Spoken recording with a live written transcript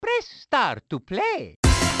Press start to play.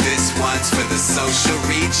 This one's for the social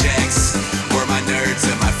rejects, for my nerds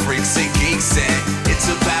and my freaks and geeks, and it's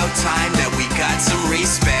about time that we got some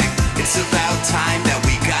respect. It's about time that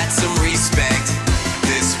we got some respect.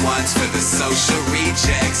 This one's for the social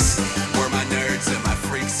rejects, for my nerds and my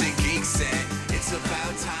freaks and geeks, and it's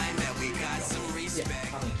about time that we got some respect.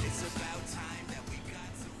 It's about time that we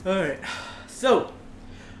got some. Alright, so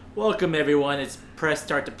welcome everyone. It's Press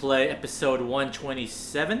Start to Play, episode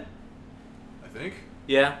 127. I think.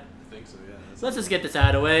 Yeah. I think so, yeah. So let's just get this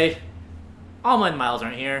out of the way. Alma and Miles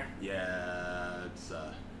aren't here. Yeah,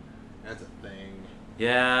 that's a thing.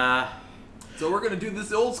 Yeah. So we're gonna do this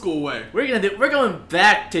the old school way. We're going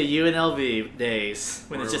back to UNLV days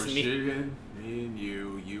when it's just me. Me and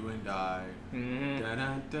you and I. Mm-hmm.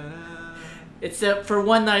 Da-da-da-da. It's for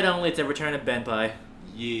one night only. It's a return of Benpai.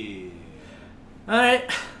 Yeah. All right.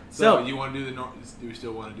 So you want to do do we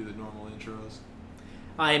still want to do the normal intros?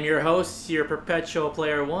 I am your host, your perpetual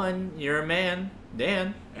player one, your man,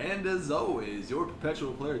 Dan. And as always, your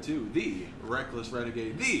perpetual player two, the reckless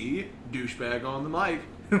renegade, the douchebag on the mic,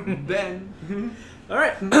 Ben. All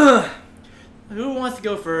right. Who wants to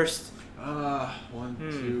go first? One,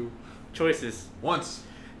 two. Choices. Once.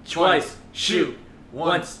 Twice. Shoot.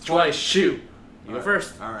 Once. Twice. Shoot. You go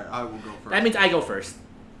first. All right, I will go first. That means I go first.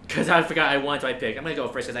 Because I forgot I won, so I picked. I'm going to go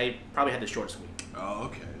first because I probably had the shortest week. Oh,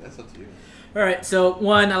 okay. That's up to you. Alright, so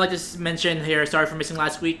one, I'd like to mention here, sorry for missing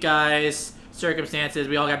last week, guys. Circumstances,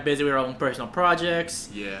 we all got busy with our own personal projects.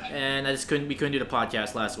 Yeah. And we couldn't do the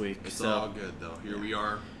podcast last week. It's all good, though. Here we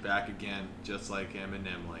are, back again, just like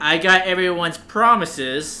Eminem. I got everyone's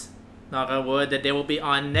promises, knock on wood, that they will be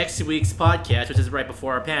on next week's podcast, which is right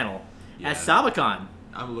before our panel, at Sabacon.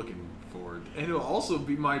 I'm looking forward. And it'll also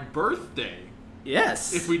be my birthday.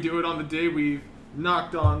 Yes. If we do it on the day we've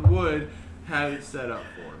knocked on wood, had it set up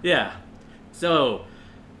for. Yeah. So,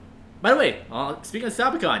 by the way, speaking of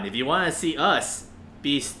Sabacon, if you want to see us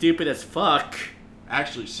be stupid as fuck...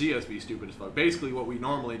 Actually see us be stupid as fuck. Basically what we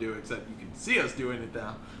normally do, except you can see us doing it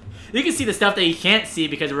now. You can see the stuff that you can't see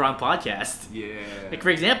because we're on podcast. Yeah. Like, for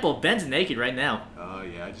example, Ben's naked right now. Oh,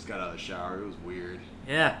 yeah. I just got out of the shower. It was weird.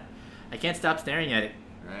 Yeah. I can't stop staring at it.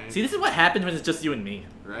 Right? See, this is what happens when it's just you and me.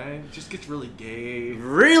 Right? It just gets really gay.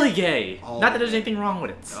 Really gay. All Not that there's anything wrong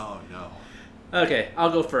with it. Oh, no. Okay,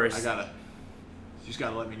 I'll go first. You just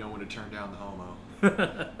gotta let me know when to turn down the homo.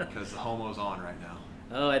 Because the homo's on right now.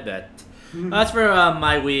 Oh, I bet. That's for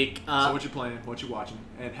my week. So what you playing, what you watching,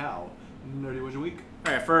 and how nerdy was your week?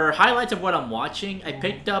 Alright, for highlights of what I'm watching, I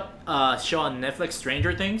picked up a show on Netflix,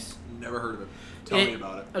 Stranger Things. Never heard of it. Tell me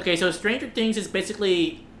about it. Okay, so Stranger Things is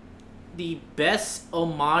basically the best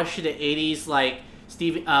homage to the 80s, like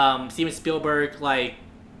Steven Spielberg, like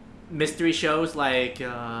mystery shows like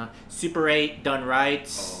Super 8 done right.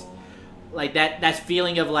 Oh. Like that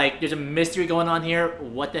feeling of like there's a mystery going on here.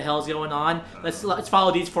 What the hell's going on? Let's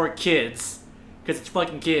follow these four kids, because it's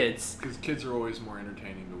fucking kids. Because kids are always more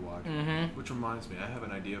entertaining to watch. Mm-hmm. Which reminds me, I have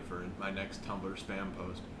an idea for my next Tumblr spam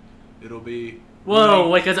post. It'll be...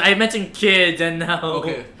 Whoa, because I mentioned kids and now...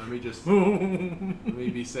 Okay, let me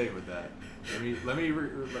be safe with that. Let me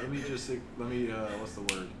what's the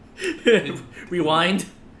word? Rewind?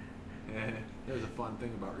 Yeah, there's a fun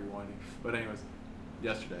thing about rewinding. But anyways,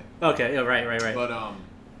 yesterday. Okay, yeah, right. But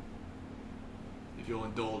if you'll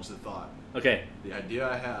indulge the thought. Okay. The idea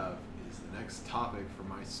I have is the next topic for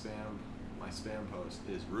my spam post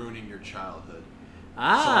is ruining your childhood. So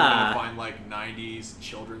I'm gonna find like 90s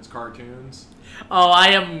children's cartoons. Oh,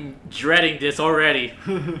 I am dreading this already.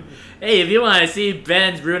 Hey, if you want to see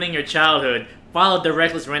Ben's ruining your childhood, follow the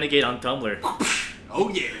Reckless Renegade on Tumblr. Oh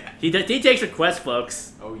yeah. He takes requests,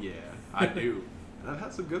 folks. Oh yeah, I do. And I've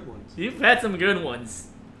had some good ones. You've had some good ones.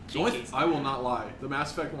 I will not lie. The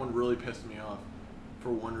Mass Effect one really pissed me off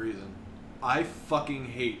for one reason. I fucking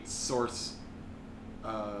hate source.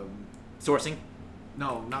 Sourcing?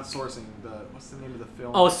 No, not sourcing. What's the name of the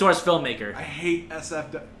film? Oh, source filmmaker. I hate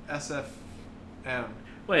SFM.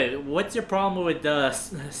 Wait, what's your problem with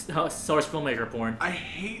source filmmaker porn? I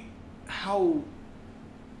hate how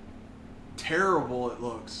terrible it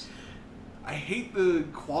looks. I hate the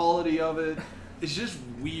quality of it. It's just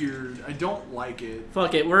weird. I don't like it.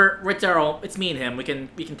 Fuck it. It's our own. It's me and him. We can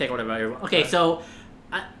take whatever. Okay, Right. so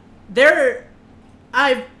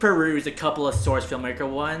I've perused a couple of source filmmaker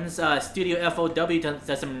ones. Studio FOW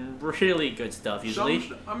does some really good stuff usually.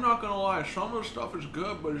 I'm not gonna lie. Some of the stuff is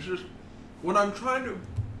good, but it's just when I'm trying to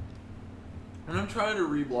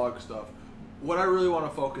reblog stuff, what I really want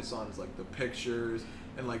to focus on is like the pictures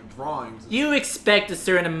and like drawings. You expect a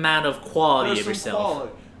certain amount of quality There's of some yourself.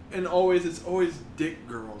 quality. And it's always dick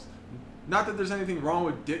girls. not that there's anything wrong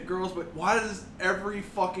with dick girls, but why does every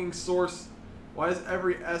fucking source, why does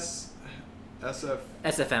every SFM.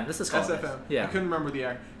 This is called SFM. Yeah. I couldn't remember the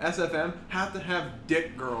act. SFM have to have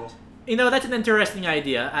dick girls. You know, that's an interesting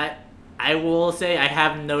idea. I will say I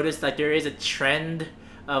have noticed that there is a trend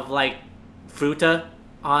of like futa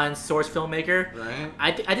on Source Filmmaker. Right.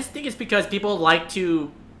 I just think it's because people like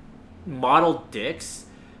to model dicks,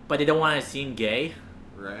 but they don't want to seem gay.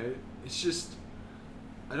 Right. It's just,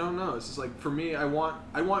 I don't know. It's just like, for me, I want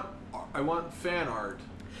fan art.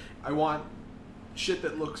 I want shit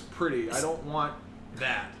that looks pretty. I don't want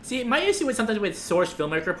that. See, my issue with sometimes with Source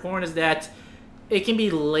Filmmaker porn is that it can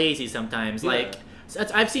be lazy sometimes. Yeah. Like,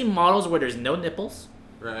 I've seen models where there's no nipples.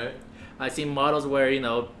 Right. I've seen models where, you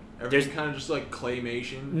know, Everything's there's kind of just like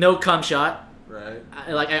claymation. no cum shot. Right.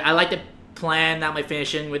 I like to plan, not my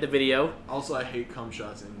finishing with the video. Also, I hate cum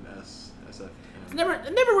shots in SFM. It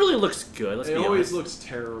never really looks good. Let's be honest. It always looks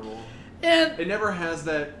terrible. And It never has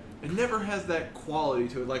that quality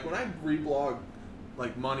to it. Like when I reblog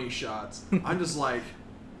like money shots, I'm just like,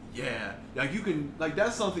 yeah, like you can, like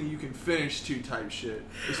that's something you can finish to type shit.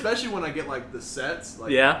 Especially when I get like the sets,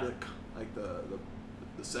 like Yeah.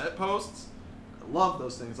 the set posts. I love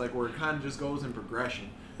those things, like where it kind of just goes in progression.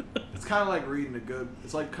 It's kind of like reading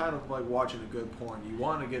it's like kind of like watching a good porn. You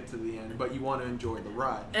want to get to the end, but you want to enjoy the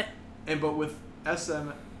ride. But with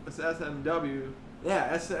SMW,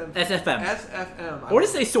 yeah, SFM. or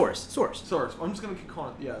just say Source. Source. I'm just gonna keep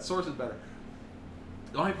calling it. Yeah, Source is better.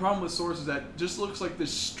 The only problem with Source is that it just looks like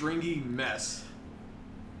this stringy mess.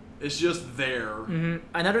 It's just there. Mm-hmm.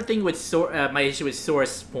 Another thing with my issue with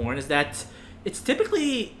Source porn is that it's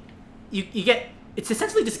typically you get it's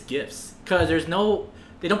essentially just GIFs because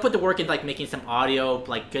they don't put the work in like making some audio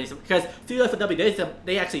like because Studio FW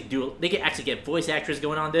they actually get voice actors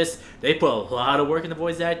going on this. They put a lot of work into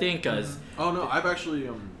voice acting because Oh no, I've actually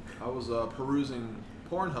I was perusing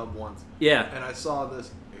Pornhub once. Yeah. And I saw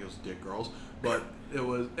this. It was Dick Girls, but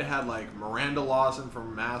it had like Miranda Lawson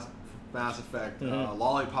from Mass Effect,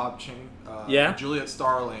 Lollipop Chain, Yeah. Juliet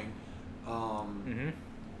Starling,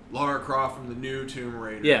 Lara Croft from the new Tomb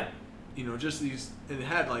Raider. Yeah. You know, just these. And it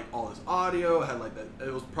had like all this audio. It had like that.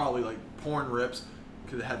 It was probably like porn rips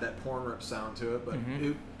because it had that porn rip sound to it. But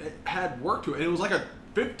it had work to it. And it was like a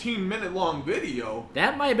 15-minute long video.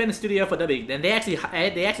 That might have been a Studio FW. Then they actually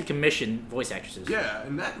commissioned voice actresses. Yeah,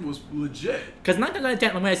 and that was legit. Because 9 times out of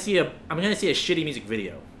 10, I'm gonna see a shitty music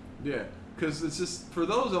video. Yeah, because it's just for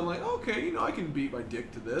those I'm like, okay, you know, I can beat my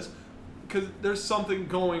dick to this because there's something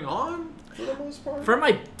going on for the most part. For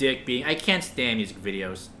my dick being, I can't stand music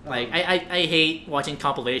videos. Like I hate watching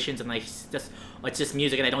compilations and like it's just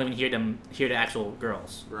music and I don't even hear the actual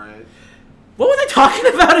girls. Right. What was I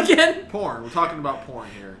talking about again? Porn. We're talking about porn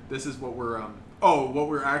here. This is what we're what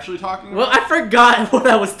we're actually talking about. Well, I forgot what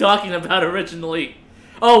I was talking about originally.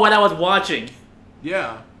 Oh, what I was watching.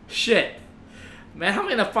 Yeah. Shit. Man, how am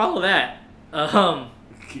I gonna follow that?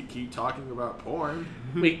 Keep talking about porn.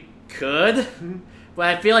 We could. But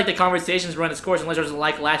I feel like the conversation's run its course unless there's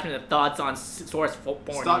like last minute thoughts on Source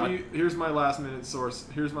porn. Stop you. Here's my last minute source.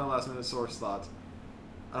 Here's my last minute source thoughts.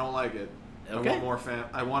 I don't like it. Okay. I want more fan.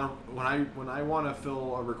 I want to when I want to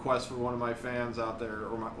fill a request for one of my fans out there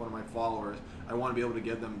or one of my followers. I want to be able to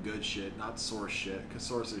give them good shit, not Source shit, because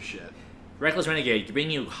Source is shit. Reckless Renegade,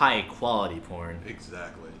 bringing you high quality porn.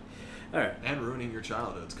 Exactly. All right. And ruining your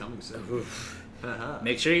childhood. It's coming soon.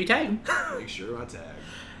 Make sure you tag them. Make sure I tag.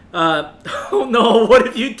 Oh no, what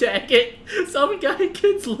if you tag it? Some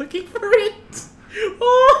kid's looking for it.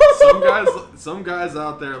 Oh. Some guys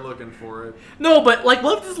out there looking for it. No, but like,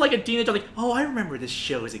 what if this is like a teenager like, oh, I remember this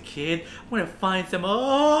show as a kid. I'm gonna find some.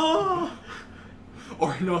 Oh.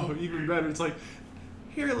 Or no, even better. It's like,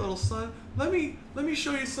 here, little son, let me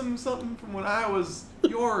show you something from when I was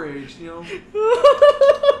your age. You know. Daddy,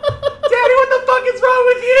 what the fuck is wrong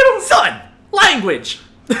with you, son? Language.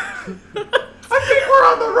 I think we're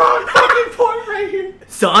on the wrong fucking point right here.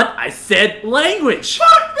 Son, I said language.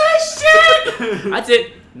 Fuck this shit! That's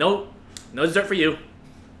it. No dessert for you.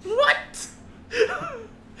 What?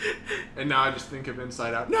 And now I just think of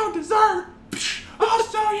Inside Out. No dessert! I'll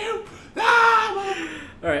show you!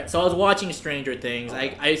 Alright, so I was watching Stranger Things.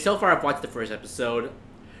 I so far I've watched the first episode.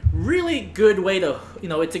 Really good way to,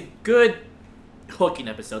 it's a good hooking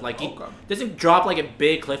episode. Like, it doesn't drop like a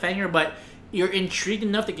big cliffhanger, but you're intrigued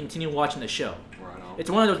enough to continue watching the show. Right on. It's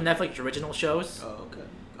one of those Netflix original shows. Oh, okay.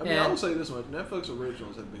 I mean, I will say this much: Netflix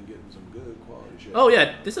originals have been getting some good quality shows. Oh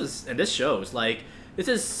yeah, this shows like this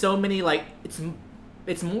is so many like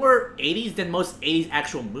it's more 80s than most 80s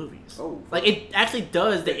actual movies. Oh, like it actually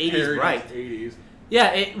does the 80s right. 80s.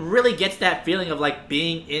 Yeah, it really gets that feeling of like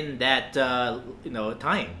being in that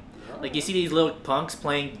time. Like you see these little punks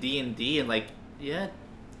playing D&D, and like, yeah,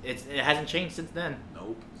 it hasn't changed since then.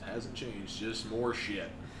 Nope, it hasn't changed. Just more shit.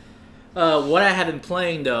 What I have been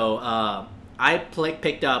playing though, I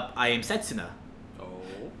picked up I Am Setsuna. Oh.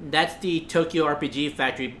 That's the Tokyo RPG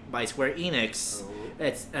Factory by Square Enix. Oh.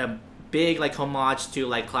 It's a big like homage to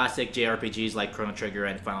like classic JRPGs like Chrono Trigger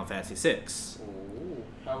and Final Fantasy VI. Oh.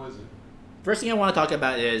 How is it? First thing I want to talk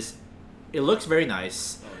about is it looks very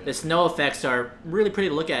nice. Oh, yeah. The snow effects are really pretty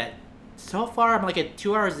to look at. So far, I'm like at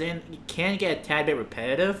 2 hours in. You can get a tad bit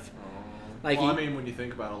repetitive. Like well, I mean, when you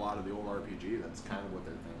think about a lot of the old RPG, that's kind of what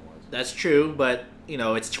their thing was. That's true, but you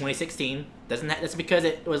know it's 2016. That's because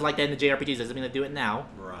it was like that in the JRPGs. Doesn't mean to do it now.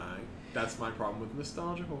 Right. That's my problem with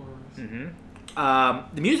nostalgia horrors.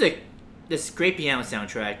 The music, this great piano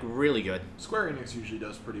soundtrack, really good. Square Enix usually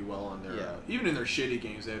does pretty well on their, even in their shitty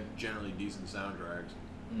games, they have generally decent soundtracks.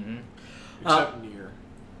 Except Nier.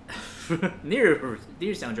 Nier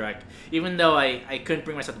soundtrack. Even though I couldn't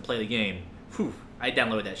bring myself to play the game, I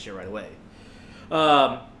downloaded that shit right away.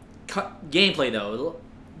 Gameplay though,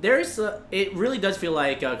 it really does feel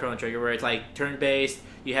like Chrono Trigger, where it's like turn-based.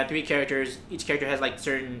 You have 3 characters. Each character has like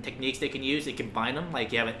certain techniques they can use. They combine them.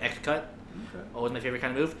 Like you have an X cut. Okay. Always my favorite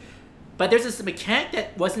kind of move. But there's this mechanic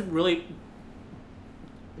that wasn't really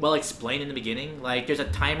well explained in the beginning. Like there's a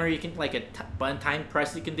timer you can button time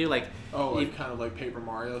press you can do like. Oh, like kind of like Paper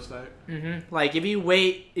Mario style. Like if you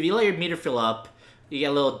let your meter fill up, you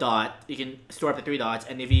get a little dot. You can store up to 3 dots,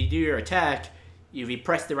 and if you do your attack, if you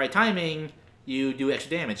press the right timing, you do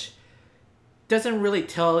extra damage. Doesn't really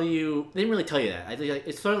tell you. They didn't really tell you that. I think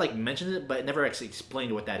it sort of like mentions it, but it never actually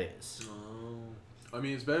explained what that is. Oh, I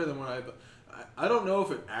mean, it's better than when I don't know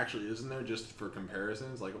if it actually is in there just for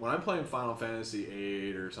comparisons. Like when I'm playing Final Fantasy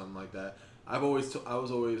VIII or something like that, I was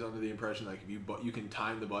always under the impression like if you can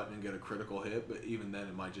time the button and get a critical hit, but even then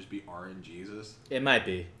it might just be RNGesus. It might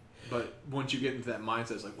be. But once you get into that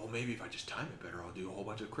mindset, it's like, well, maybe if I just time it better, I'll do a whole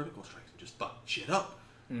bunch of critical strikes and just fuck shit up.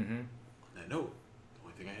 On that note, the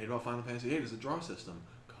only thing I hate about Final Fantasy VIII is the draw system.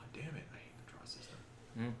 God damn it, I hate the draw system.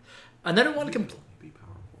 Another one It can only be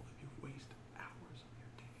powerful if you waste hours of your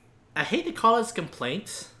day. I hate to call this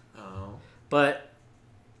complaint, but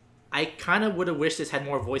I kind of would have wished this had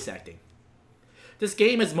more voice acting. This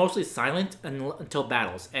game is mostly silent until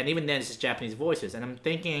battles, and even then it's just Japanese voices. And I'm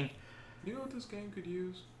thinking, you know what this game could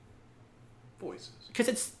use? Voices. Because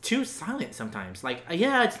it's too silent sometimes. Like,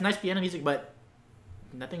 yeah, it's nice piano music, but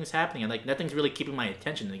nothing's happening. And like nothing's really keeping my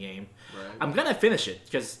attention in the game. Right. I'm gonna finish it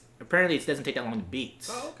because apparently it doesn't take that long to beat.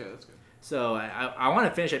 Oh, okay, that's good. So I want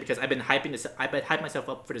to finish it because I've been hyping myself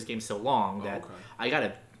up for this game so long that I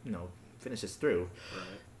gotta finish this through.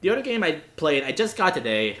 Right. The other game I played, I just got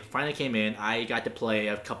today. Finally came in. I got to play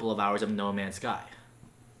a couple of hours of No Man's Sky.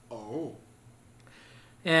 Oh.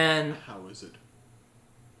 And how is it?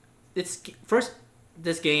 This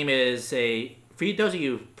game is for those of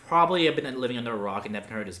you who probably have been living under a rock and never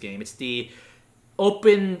heard of this game. It's the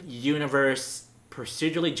open universe,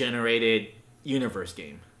 procedurally generated universe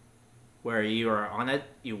game, where you are on it.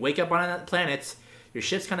 You wake up on a planet, your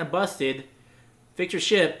ship's kind of busted, fix your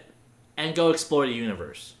ship, and go explore the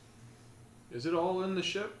universe. Is it all in the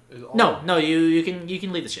ship? No, you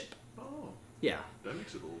can leave the ship. Oh. Yeah. That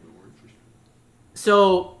makes it a little bit more interesting.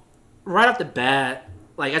 So, right off the bat,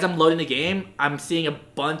 like as I'm loading the game, I'm seeing a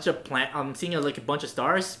bunch of a bunch of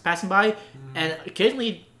stars passing by, and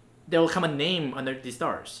occasionally there will come a name under these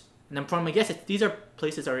stars, and I'm from guess these are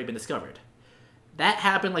places already been discovered. That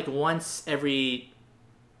happened like once every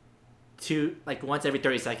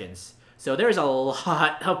 30 seconds. So there's a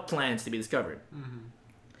lot of planets to be discovered.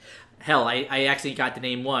 Hell, I actually got to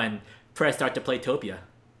name one. Press start to Playtopia.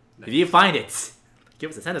 Nice. If you find it,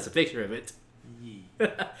 send us a picture of it.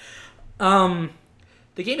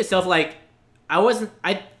 The game itself, like,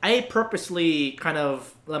 I purposely kind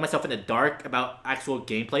of let myself in the dark about actual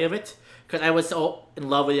gameplay of it because I was so in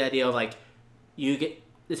love with the idea of like you get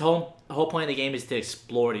the whole point of the game is to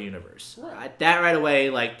explore the universe. Right. That right away,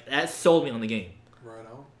 like that sold me on the game. Right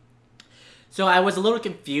on. So I was a little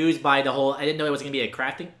confused by the whole. I didn't know it was gonna be a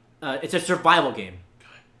crafting. It's a survival game.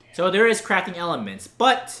 So there is crafting elements,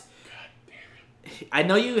 but I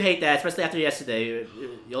know you hate that, especially after yesterday.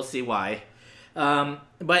 You'll see why.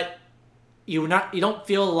 But you don't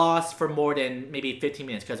feel lost for more than maybe 15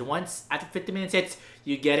 minutes because after 15 minutes hits,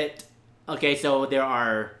 you get it. Okay, so there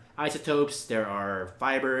are isotopes, there are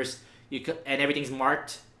fibers, and everything's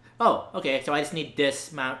marked. Oh, okay, so I just need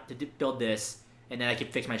this amount to build this, and then I can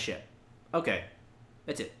fix my ship. Okay,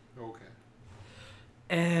 that's it. Okay.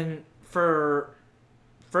 And for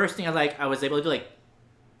first thing I was able to do,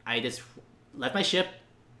 I just left my ship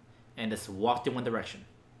and just walked in one direction.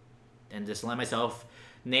 And just let myself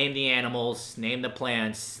name the animals, name the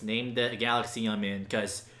plants, name the galaxy I'm in,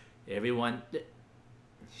 because everyone...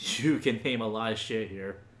 You can name a lot of shit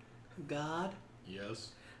here. God? Yes.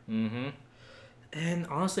 Mm-hmm. And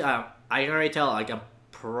honestly, I can already tell, like, I'm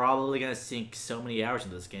probably gonna sink so many hours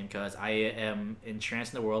into this game because I am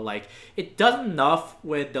entranced in the world. Like, it does enough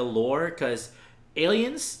with the lore, because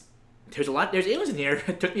aliens, there's aliens in here.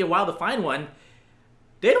 It took me a while to find one.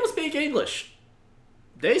 They don't speak English.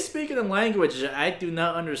 They speak in a language I do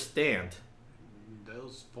not understand.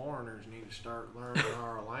 Those foreigners need to start learning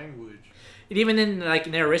our language. And even in, like,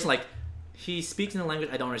 narration, like, he speaks in a language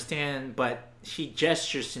I don't understand, but he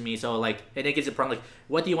gestures to me, so, like, and it gives a prompt, like,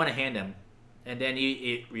 what do you want to hand him? And then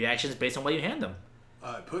he reactions based on what you hand him.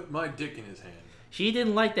 I put my dick in his hand. He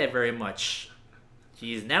didn't like that very much.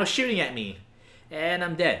 He's now shooting at me, and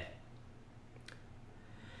I'm dead.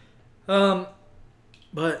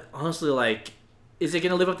 But honestly, like, is it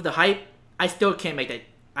gonna live up to the hype? I still can't make that.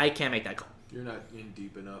 I can't make that call. You're not in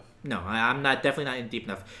deep enough. No, I'm not. Definitely not in deep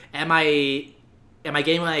enough. Am I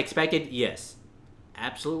getting what I expected? Yes,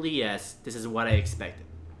 absolutely yes. This is what I expected.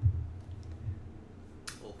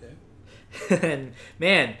 Okay. And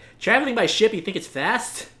man, traveling by ship, you think it's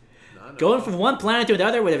fast? No. Going from one planet to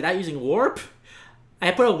another without using warp?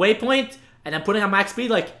 I put a waypoint and I'm putting on max speed.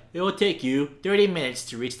 Like, it will take you 30 minutes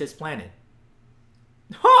to reach this planet.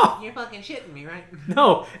 Huh? You're fucking shitting me, right?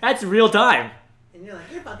 No, that's real time. And you're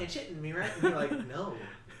like, you're fucking shitting me, right? And you're like, no.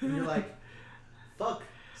 And you're like, fuck,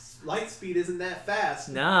 light speed isn't that fast.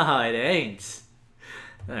 No, it ain't.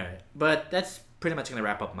 Alright, but that's pretty much gonna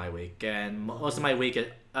wrap up my week. And most of my week,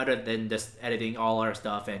 other than just editing all our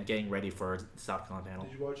stuff and getting ready for the SoftCon panel,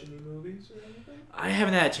 Did you watch any movies or anything? I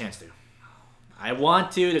haven't had a chance to. I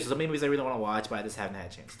want to. There's so many movies I really want to watch, but I just haven't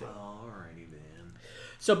had a chance to. Alrighty then.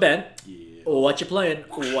 So Ben, Yeah. what you playing?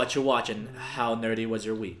 What you watching? How nerdy was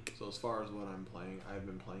your week? So as far as what I'm playing, I've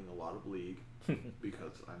been playing a lot of League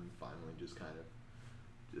because I'm finally just kind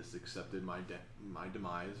of just accepted my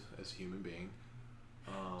demise as a human being.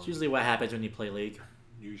 It's usually what happens when you play League.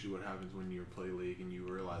 Usually what happens when you play League and you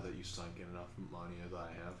realize that you sunk in enough money as I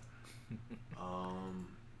have.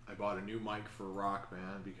 I bought a new mic for Rock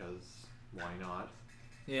Band because why not?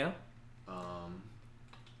 Yeah.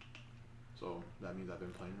 So that means I've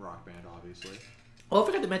been playing Rock Band, obviously. Oh, I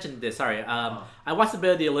forgot to mention this. Sorry. I watched a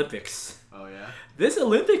bit of the Olympics. Oh yeah. This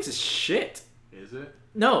Olympics is shit. Is it?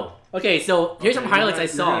 No. Okay, so here's some highlights I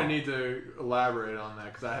saw. You're gonna need to elaborate on that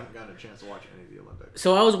because I haven't gotten a chance to watch any of the Olympics.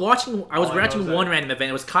 So I was watching that- one random event.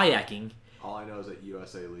 It was kayaking. All I know is that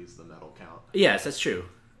USA leads the medal count. Yes, that's true.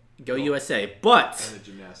 Go USA. But And the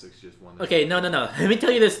gymnastics just won. the- okay, no. Let me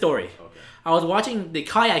tell you this story. Okay. I was watching the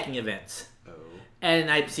kayaking event, Oh. and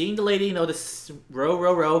I'm seeing the lady, this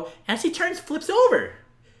row, and she flips over.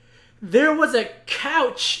 There was a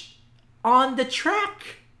couch on the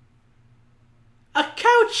track. A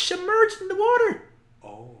couch submerged in the water.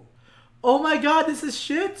 Oh. Oh my god, this is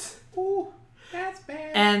shit. Ooh, that's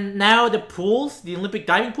bad. And now the pools, the Olympic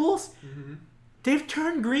diving pools, Mm-hmm. they've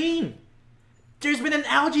turned green. There's been an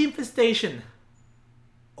algae infestation.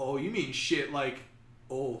 Oh, you mean shit like,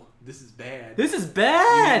 oh, this is bad. This is You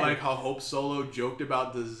bad. mean like how Hope Solo joked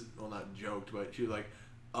about well, not joked, but she was like,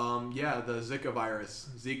 yeah, the Zika virus,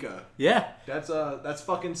 Zika. Yeah, That's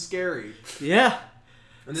fucking scary. yeah,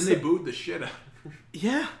 And then they booed the shit out.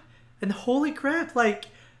 yeah. And holy crap, like,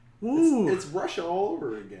 ooh. It's Russia all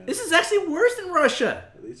over again. This is actually worse than Russia.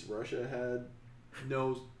 At least Russia had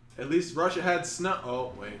At least Russia had snow.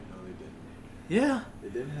 Oh wait, no, they didn't. Yeah. They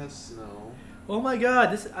didn't have snow. Oh my god,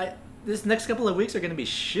 this next couple of weeks are gonna be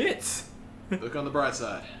shit. Look on the bright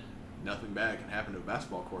side. Nothing bad can happen to a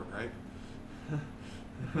basketball court, right?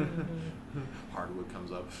 Hardwood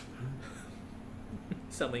comes up.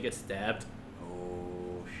 Somebody gets stabbed.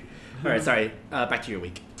 Oh shit. All right, sorry. Back to your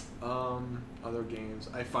week. Other games.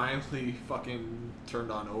 I finally fucking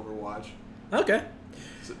turned on Overwatch Okay.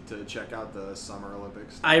 to check out the Summer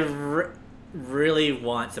Olympics. I really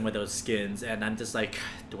want some of those skins, and I'm just like,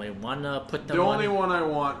 do I want to put them The on? only one I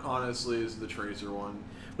want, honestly, is the Tracer one.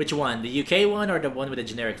 Which one? The UK one or the one with the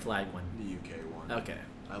generic flag one? The UK one. Okay.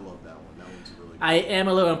 I love that one. That one's really good. I am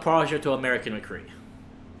a little impartial to American McCree.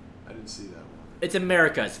 I didn't see that one. It's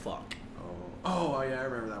America as fuck. Oh yeah, I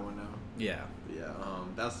remember that one now. Yeah. Yeah,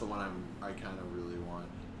 that's the one I kind of really want.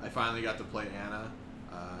 I finally got to play Anna.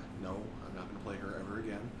 No, I'm not gonna play her ever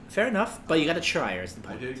again. Fair enough, but you gotta try her. Is the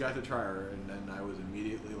I point. did got to try her, and then I was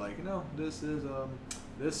immediately like, no, this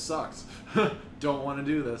sucks. Don't want to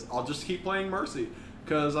do this. I'll just keep playing Mercy,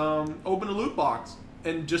 cause open a loot box,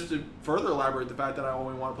 and just to further elaborate the fact that I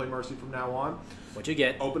only want to play Mercy from now on. What you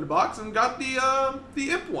get? Open the box and got the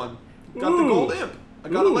imp one. Got the Ooh. gold imp. I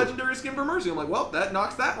got a Ooh. legendary skin for Mercy. I'm like, well, that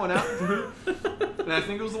knocks that one out. And I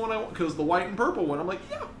think it was the one I want, because the white and purple one. I'm like,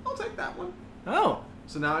 yeah, I'll take that one. Oh.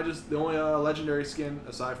 So now the only legendary skin,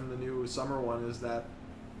 aside from the new summer one, is that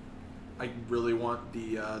I really want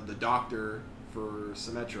the doctor for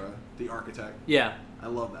Symmetra, the architect. Yeah. I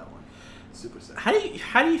love that one. It's super sick. How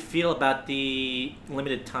do you feel about the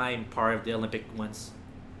limited time part of the Olympic ones?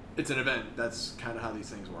 It's an event. That's kind of how these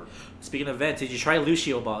things work. Speaking of events, did you try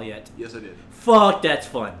Lucio Ball yet? Yes, I did. Fuck, that's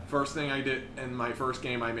fun. First thing I did in my first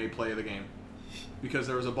game, I made play of the game. Because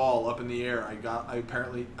there was a ball up in the air. I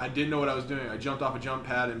didn't know what I was doing. I jumped off a jump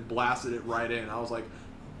pad and blasted it right in. I was like,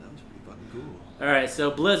 oh, that was pretty fucking cool. Alright,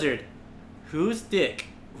 so Blizzard, whose dick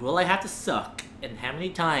will I have to suck and how many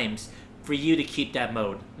times for you to keep that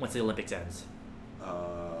mode once the Olympics ends?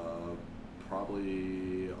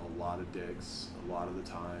 Probably a lot of dicks, a lot of the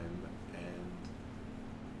time. And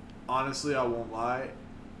honestly, I won't lie,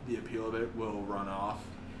 the appeal of it will run off.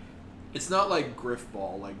 It's not like Griff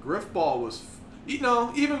Ball. Like, Griff Ball was...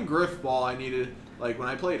 even Griff Ball, I needed... Like, when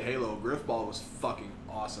I played Halo, Griff Ball was fucking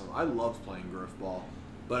awesome. I loved playing Griff Ball.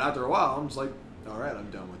 But after a while, I'm just like, alright,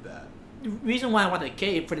 I'm done with that. The reason why I want the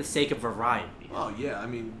cave for the sake of variety. Oh, yeah, I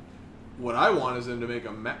mean, what I want is them to make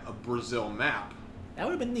a Brazil map. That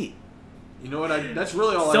would have been neat. You know what? That's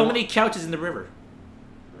really all I So want. many couches in the river.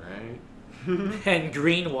 Right? And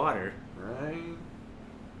green water. Right?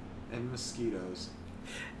 And mosquitoes.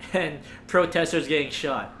 And protesters getting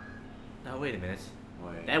shot. Now wait a minute.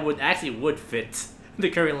 Wait. That would fit the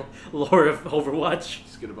current lore of Overwatch.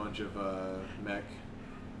 Just get a bunch of mech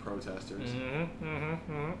protesters.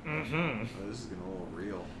 Mm-hmm. Oh, this is getting a little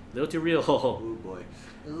real. Little too real. Oh boy.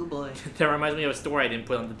 Oh boy. That reminds me of a story I didn't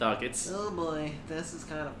put on the dockets. Oh boy. This is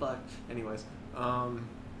kind of fucked. Anyways,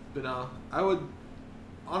 but no, I would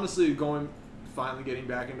honestly finally getting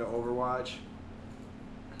back into Overwatch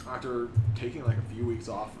after taking like a few weeks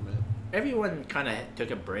off from it. Everyone kind of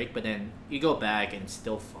took a break, but then you go back and it's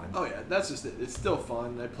still fun. Oh yeah, that's just it. It's still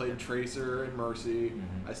fun. I played Tracer and Mercy.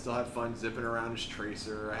 Mhm. I still had fun zipping around as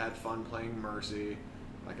Tracer. I had fun playing Mercy,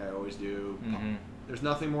 like I always do. Mhm. There's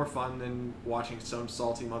nothing more fun than watching some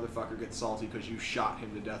salty motherfucker get salty because you shot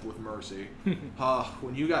him to death with Mercy.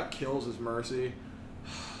 When you got kills as Mercy,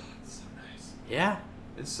 it's so nice. Yeah.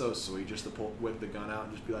 It's so sweet just to whip the gun out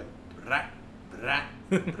and just be like, "Brat, brat,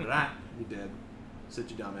 brat." You dead. Sit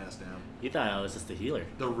your dumb ass down. You thought I was just a healer.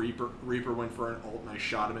 The Reaper went for an ult and I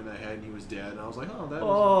shot him in the head and he was dead. And I was like,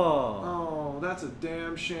 Oh. That's a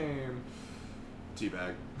damn shame.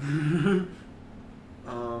 Teabag.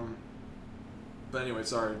 But anyway,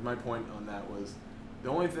 sorry. My point on that was the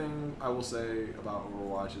only thing I will say about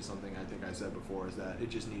Overwatch is something I think I said before is that it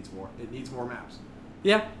just needs more. It needs more maps.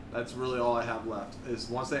 Yeah. That's really all I have left. Is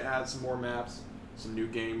once they add some more maps, some new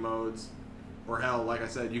game modes, or hell, like I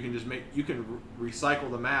said, you can just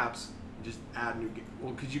recycle the maps and just add new.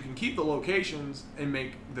 Because you can keep the locations and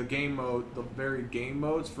make the game mode, the varied game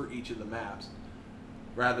modes for each of the maps,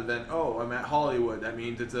 rather than I'm at Hollywood. That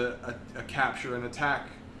means it's a capture and attack.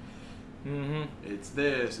 Mm-hmm. It's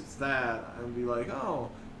this, it's that. I'd be like,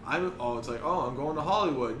 it's like, I'm going to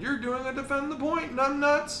Hollywood. You're doing a defend the point,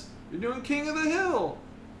 numbnuts. You're doing King of the Hill.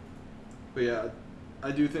 But yeah,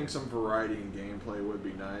 I do think some variety in gameplay would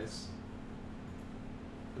be nice.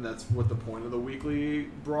 And that's what the point of the weekly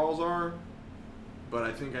brawls are. But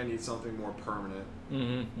I think I need something more permanent.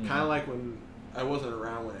 Mm-hmm. Kind of like when I wasn't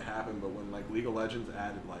around when it happened, but when like League of Legends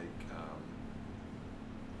added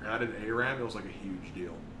ARAM, it was like a huge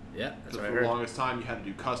deal. Yeah, that's Because what I for heard. the longest time, you had to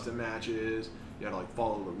do custom matches. You had to like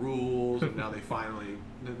follow the rules, and now they finally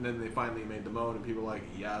made the mode, and people were like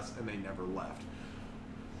yes, and they never left.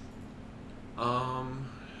 Am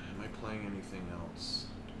I playing anything else?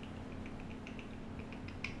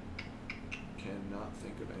 Cannot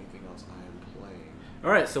think of anything else I am playing.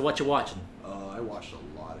 All right, so what you watching? I watched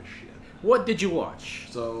a lot of shit. What did you watch?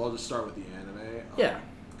 So I'll just start with the anime. Yeah.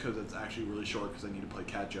 Because it's actually really short because I need to play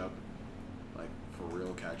catch up. Like, for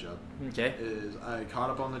real catch up. Okay. I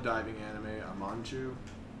caught up on the diving anime, Amanchu,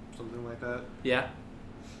 something like that. Yeah.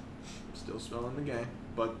 I'm still smelling the game.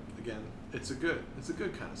 But, again, it's a good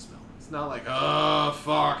kind of smell. It's not like, oh,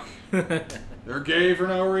 fuck. They're gay for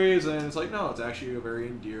no reason. It's like, no, it's actually a very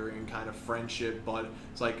endearing kind of friendship, but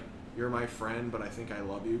it's like, you're my friend, but I think I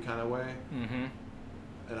love you kind of way. Mm-hmm.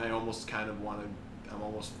 And I almost kind of I'm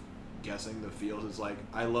almost guessing the feels is like,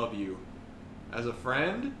 I love you. As a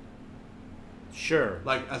friend? Sure.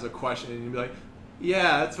 Like, as a question, and you'd be like,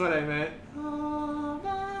 yeah, that's what I meant. All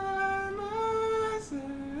by myself.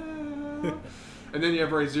 And then you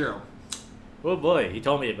have Ray Zero. Oh boy, he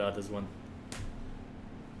told me about this one.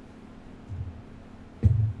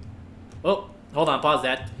 Oh, hold on, pause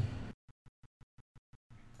that.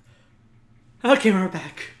 Okay, we're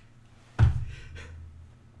back.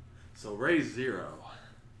 So Ray Zero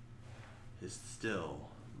is still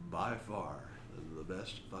by far the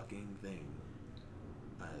best fucking thing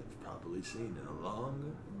I've probably seen in a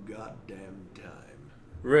long goddamn time.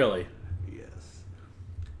 Really? Yes.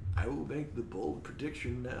 I will make the bold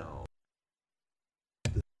prediction now.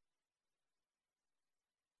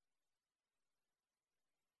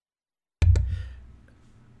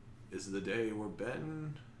 Is the day where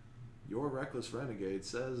Ben, your reckless renegade,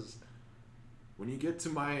 says, when you get to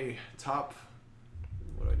my top,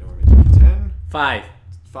 what do I normally do, 10? 5.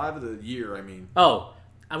 5 of the year, I mean. Oh,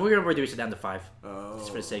 we're gonna reduce it down to 5. Oh.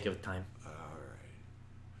 Just for the sake of time. Alright.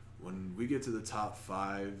 When we get to the top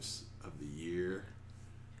 5s of the year.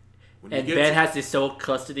 When And Ben has the sole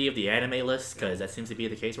custody of the anime list, because that seems to be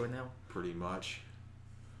the case right now. Pretty much.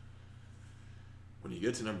 When you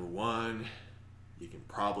get to number 1, you can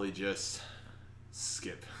probably just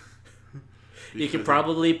skip. You can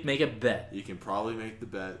probably make a bet. You can probably make the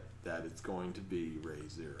bet that it's going to be Ray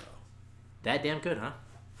Zero. That damn good, huh?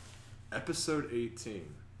 Episode 18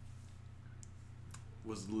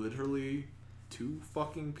 was literally 2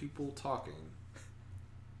 fucking people talking.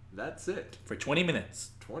 That's it. For 20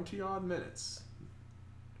 minutes. 20 odd minutes.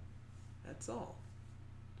 That's all.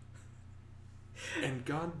 And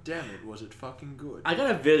god damn it, was it fucking good. I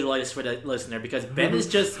gotta visualize for the listener because Ben is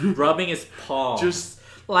just rubbing his palm. Just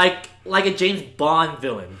like a James Bond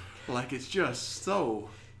villain. like it's just so...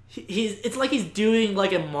 It's like he's doing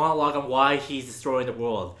like a monologue on why he's destroying the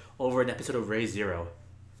world over an episode of Ray Zero.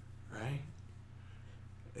 Right?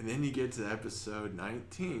 And then you get to episode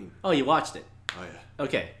 19. Oh, you watched it? Oh yeah.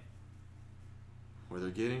 Okay. Where they're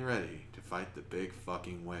getting ready to fight the big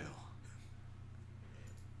fucking whale.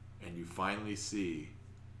 And you finally see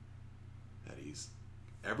that he's...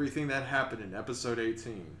 Everything that happened in episode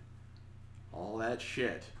 18, all that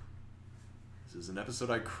shit. This is an episode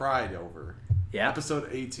I cried over. Yeah. Episode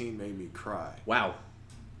 18 made me cry. Wow.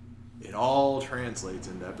 It all translates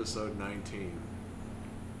into episode 19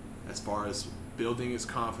 as far as building his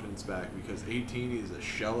confidence back, because 18 is a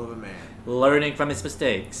shell of a man. Learning from his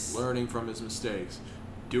mistakes. Learning from his mistakes.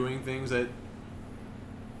 Doing things that...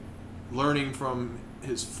 Learning from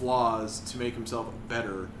his flaws to make himself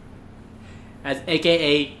better. As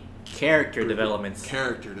AKA character developments.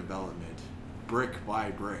 Character development. Brick by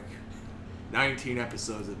brick. 19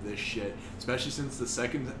 episodes of this shit. Especially since the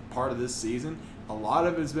second part of this season, a lot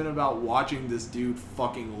of it's been about watching this dude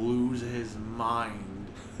fucking lose his mind.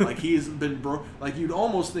 Like he's been broke. Like you'd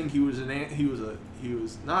almost think he was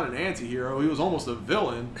not an anti-hero. He was almost a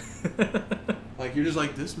villain. Like you're just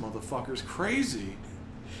like, this motherfucker's crazy.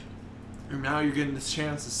 And now you're getting this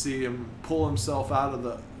chance to see him pull himself out of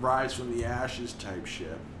the rise from the ashes type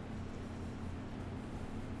shit.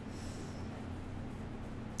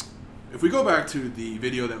 If we go back to the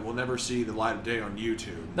video that will never see the light of day on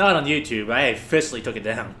YouTube. Not on YouTube. I officially took it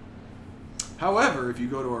down. However, if you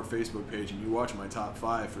go to our Facebook page and you watch my top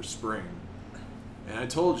 5 for spring, and I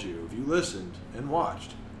told you, if you listened and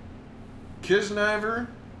watched, Kisniver,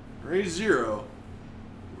 Ray Zero,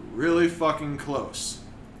 really fucking close.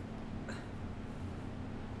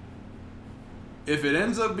 If it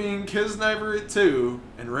ends up being Kisniver at 2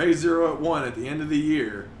 and Ray Zero at 1 at the end of the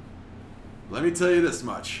year, let me tell you this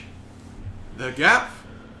much. The gap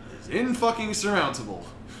is in-fucking surmountable.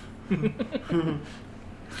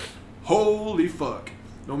 Holy fuck.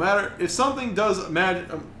 No matter... If something does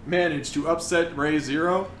manage to upset Ray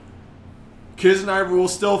Zero, Kisniver will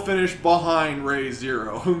still finish behind Ray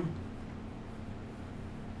Zero.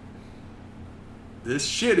 This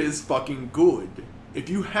shit is fucking good. If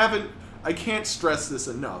you haven't... I can't stress this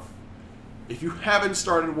enough. If you haven't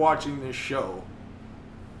started watching this show,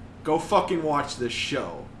 go fucking watch this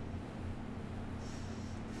show.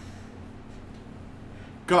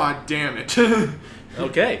 God damn it.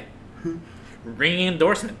 Okay. Ringing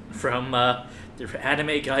endorsement from the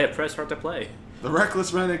anime guy at Press Start to Play. The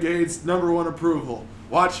Reckless Renegade's #1 approval.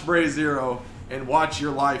 Watch Ray Zero and watch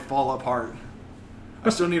your life fall apart. I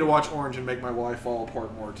still need to watch Orange and make my life fall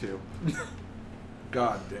apart more too.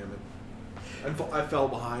 God damn it. I fell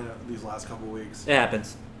behind these last couple weeks. It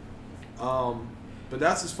happens. But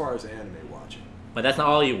that's as far as anime watching. But that's not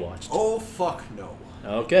all you watched. Oh fuck no.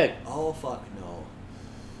 Okay. Oh fuck no.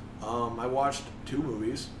 I watched 2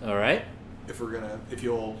 movies. Alright. If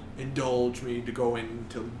you'll indulge me to go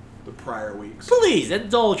into the prior weeks. Please,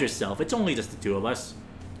 indulge yourself. It's only just the 2 of us.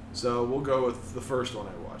 So we'll go with the first one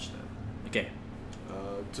I watched then. Okay.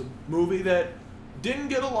 It's a movie that didn't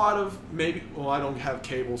get a lot of I don't have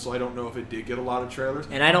cable, so I don't know if it did get a lot of trailers.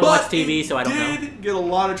 And I don't watch TV, so I don't know. It did get a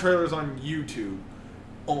lot of trailers on YouTube.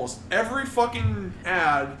 almost every fucking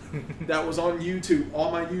ad that was on YouTube,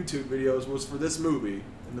 all my YouTube videos, was for this movie.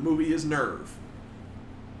 And the movie is Nerve.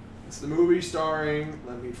 It's the movie starring,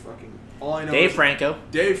 all I know Dave is Franco.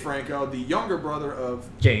 Dave Franco, the younger brother of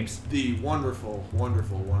James. the wonderful,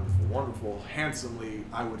 handsomely,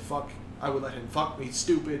 I would let him fuck me,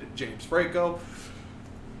 stupid James Franco.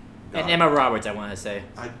 And Emma Roberts, I want to say.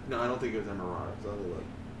 No, I don't think it was Emma Roberts. Let me look.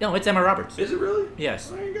 No, it's Emma Roberts. Is it really? Yes.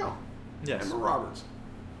 There you go. Yes. Emma Roberts.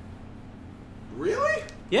 Really?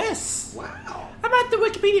 Yes. Wow. I'm at the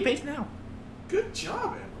Wikipedia page now. Good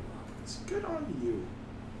job, Emma Roberts. Good on you.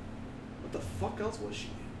 What the fuck else was she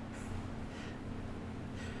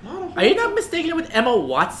in? Are you not mistaken with Emma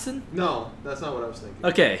Watson? No, that's not what I was thinking.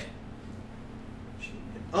 Okay.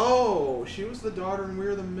 She was the daughter in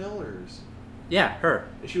We're the Millers. Yeah, her.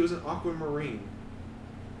 And she was in Aquamarine.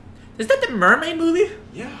 Is that the mermaid movie?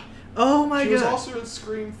 Yeah. Oh my god. She was also in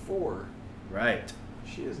Scream 4. Right.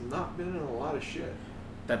 She has not been in a lot of shit.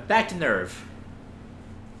 But back to Nerve.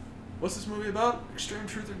 What's this movie about? Extreme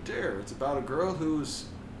Truth or Dare. It's about a girl who's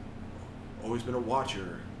always been a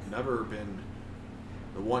watcher, never been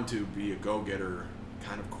the one to be a go-getter,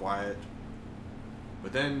 kind of quiet.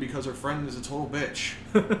 But then, because her friend is a total bitch,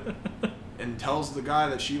 and tells the guy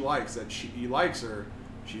that she likes that he likes her,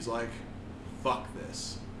 she's like, fuck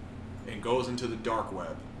this. And goes into the dark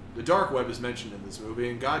web. The dark web is mentioned in this movie,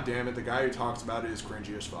 and god damn it, the guy who talks about it is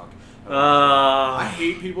cringy as fuck. I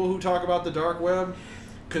hate people who talk about the dark web,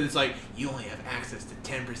 because it's like, you only have access to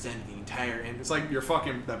 10% of the entire, and it's like your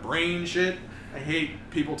fucking, the brain shit. I hate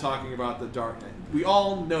people talking about the dark net. We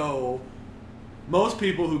all know, most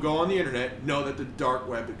people who go on the internet know that the dark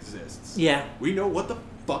web exists. Yeah. We know what the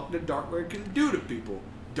fuck the dark web can do to people.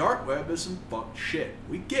 Dark web is some fucked shit.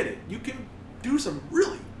 We get it. You can do some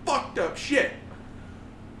really fucked up shit.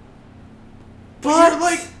 But you're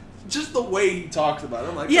like, just the way he talks about it,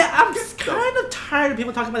 I'm like, yeah, I'm just kind of tired of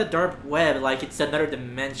people talking about the dark web like it's another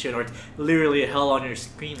dimension or it's literally hell on your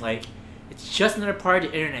screen. Like, it's just another part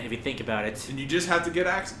of the internet if you think about it. And you just have to get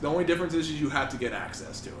access. The only difference is you have to get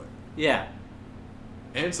access to it. Yeah.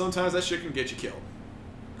 And sometimes that shit can get you killed.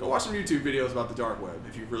 Go watch some YouTube videos about the dark web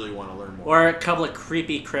if you really want to learn more. Or a couple of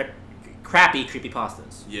crappy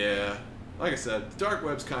creepypastas. Yeah. Like I said, the dark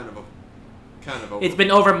web's kind of over. It's been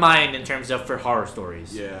overmined in terms of for horror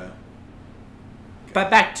stories. Yeah.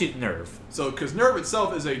 But back to Nerve. So, because Nerve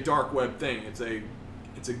itself is a dark web thing. It's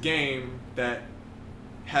a game that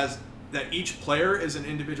has that each player is an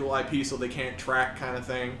individual IP, so they can't track, kind of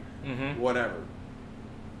thing. Mm-hmm. Whatever.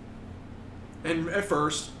 And at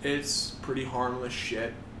first, it's pretty harmless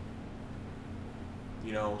shit.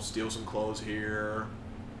 You know, steal some clothes here.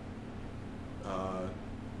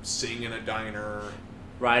 Sing in a diner.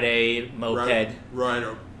 Ride a moped.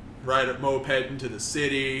 Ride a moped into the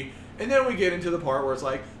city. And then we get into the part where it's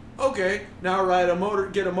like, okay, now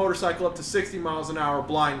get a motorcycle up to 60 miles an hour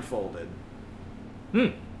blindfolded.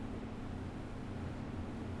 And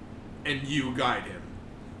you guide him.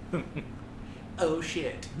 Oh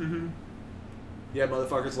shit. Yeah,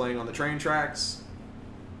 motherfuckers laying on the train tracks.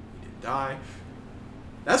 He didn't die.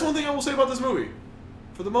 That's one thing I will say about this movie.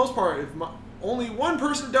 For the most part, only one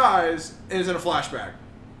person dies and is in a flashback.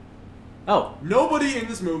 Oh. Nobody in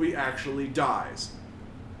this movie actually dies.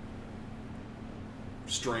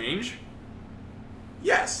 Strange.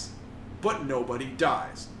 Yes. But nobody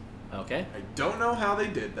dies. Okay. I don't know how they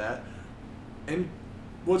did that. And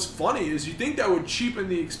what's funny is you think that would cheapen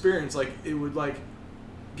the experience. Like, it would, like,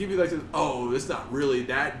 give you, like, this, oh, it's not really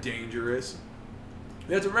that dangerous.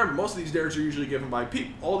 You have to remember, most of these dares are usually given by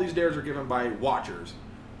people. All these dares are given by watchers.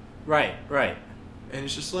 Right. And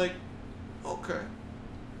it's just like, okay.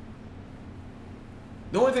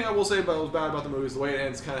 The only thing I will say was bad about the movie is the way it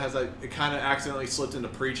ends. Kind of has like, it kind of accidentally slipped into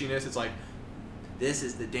preachiness. It's like, this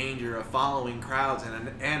is the danger of following crowds and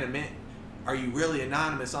anonymity. Are you really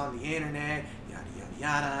anonymous on the internet? Yada yada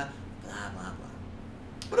yada. Blah blah blah.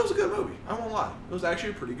 But it was a good movie. I won't lie. It was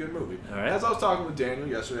actually a pretty good movie. All right. As I was talking with Daniel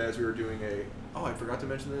yesterday, as we were doing I forgot to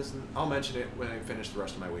mention this, and I'll mention it when I finish the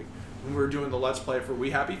rest of my week. When we were doing the Let's Play for We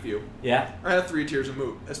Happy Few, Yeah. I had 3 tiers of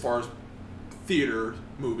movie as far as theater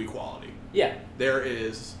movie quality. Yeah. There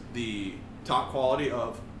is the top quality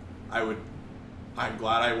of I'm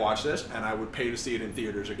glad I watched this and I would pay to see it in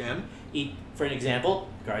theaters again. For an example,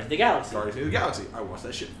 Guardians of the Galaxy. Guardians of the Galaxy. I watched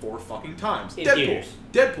that shit 4 fucking times. In theaters.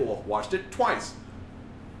 Deadpool. Watched it twice.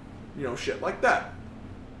 You know, shit like that.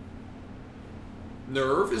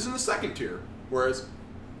 Nerve is in the second tier. Whereas,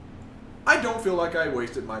 I don't feel like I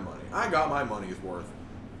wasted my money. I got my money's worth.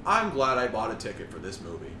 I'm glad I bought a ticket for this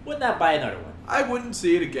movie. Would not buy another one. I wouldn't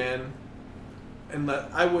see it again.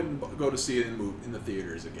 I wouldn't go to see it in the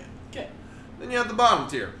theaters again. Okay. Then you have the bottom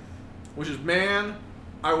tier, which is, man,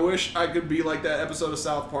 I wish I could be like that episode of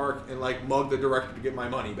South Park and like mug the director to get my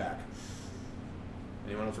money back.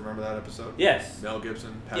 Anyone else remember that episode? Yes. Mel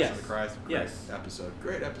Gibson, Passion of the Christ. Great Yes. episode.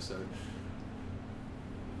 Great episode.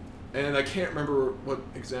 And I can't remember what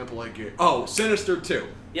example I gave. Oh, Sinister 2.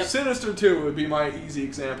 Yep. Sinister 2 would be my easy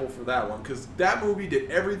example for that one, because that movie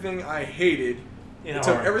did everything I hated. It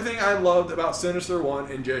took everything I loved about Sinister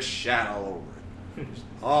 1 and just shat all over it. Just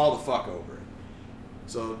all the fuck over it.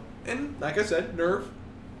 So, and like I said, Nerve,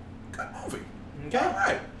 good movie. Okay. All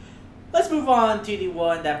right. Let's move on to the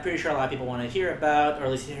one that I'm pretty sure a lot of people want to hear about, or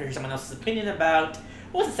at least hear someone else's opinion about.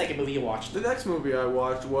 What was the second movie you watched? The next movie I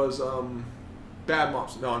watched was Bad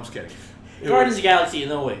Moms. No, I'm just kidding. Guardians of the Galaxy,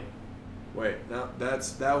 no way. Wait, no, that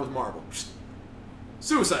was Marvel.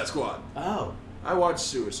 Suicide Squad. Oh. I watched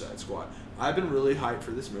Suicide Squad. I've been really hyped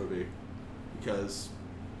for this movie because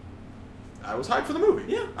I was hyped for the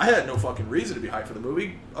movie. Yeah. I had no fucking reason to be hyped for the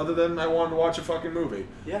movie other than I wanted to watch a fucking movie.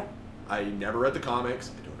 Yeah. I never read the comics.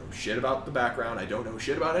 I don't know shit about the background. I don't know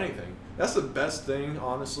shit about anything. That's the best thing,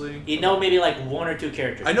 honestly. You know maybe like one or two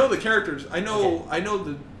characters. I know the characters. I know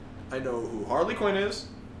Okay. I know who Harley Quinn is.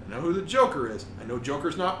 I know who the Joker is. I know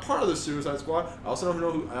Joker's not part of the Suicide Squad. I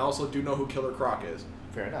also do know who Killer Croc is.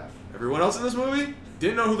 Fair enough. Everyone else in this movie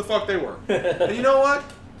didn't know who the fuck they were. And you know what?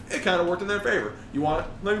 It kind of worked in their favor.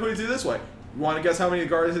 Let me put it to you this way. You want to guess how many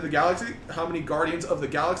Guardians of the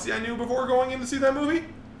Galaxy I knew before going in to see that movie?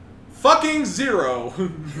 Fucking zero.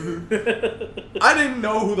 I didn't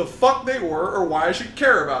know who the fuck they were or why I should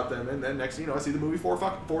care about them. And then next thing you know, I see the movie 4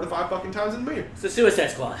 to 5 fucking times in the movie. It's the Suicide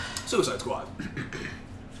Squad. Suicide Squad.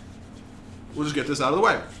 We'll just get this out of the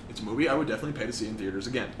way. It's a movie I would definitely pay to see in theaters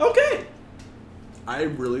again. Okay. I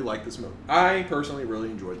really like this movie. I personally really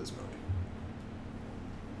enjoyed this movie.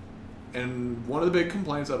 And one of the big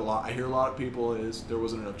complaints that I hear a lot of people is there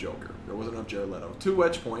wasn't enough Joker. There wasn't enough Jared Leto. To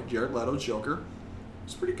which point, Jared Leto's Joker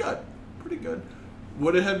was pretty good. Pretty good.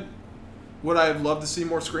 Would I have loved to see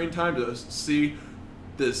more screen time to see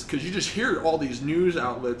this? Because you just hear all these news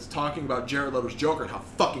outlets talking about Jared Leto's Joker and how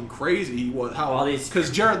fucking crazy he was.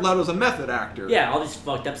 Because Jared Leto's a method actor. Yeah, all these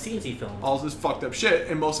fucked up scenes he filmed. All this fucked up shit,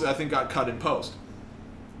 and most of it I think got cut in post,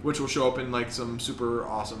 which will show up in like some super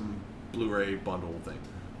awesome Blu-ray bundle thing.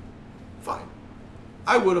 Fine.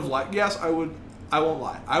 I would have liked. Yes, I would. I won't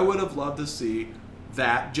lie. I would have loved to see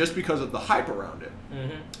that just because of the hype around it.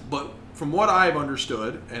 Mm-hmm. But from what I've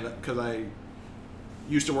understood, and because I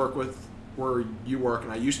used to work with where you work,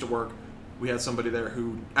 and I used to work, we had somebody there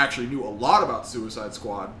who actually knew a lot about Suicide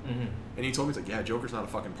Squad. Mm-hmm. And he told me, he's like, yeah, Joker's not a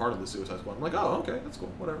fucking part of the Suicide Squad. I'm like, oh, okay, that's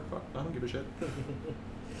cool. Whatever. Fuck. I don't give a shit.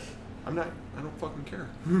 I don't fucking care.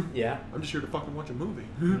 Yeah. I'm just here to fucking watch a movie.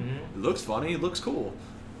 Mm-hmm. It looks funny. It looks cool.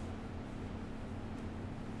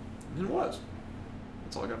 And it was.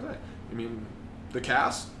 That's all I gotta say. I mean, the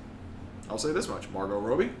cast, I'll say this much. Margot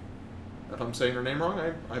Robbie. If I'm saying her name wrong,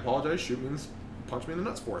 I apologize. Shoot me, punch me in the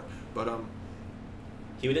nuts for it. But,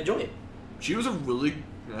 He would enjoy it. she was a really,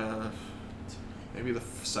 maybe the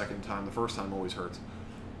second time. The first time always hurts.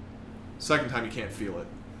 Second time you can't feel it.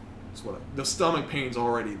 The stomach pain's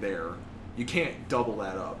already there. You can't double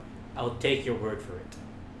that up. I'll take your word for it.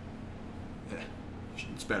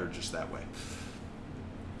 It's better just that way.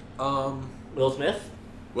 Will Smith?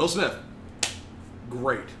 Will Smith.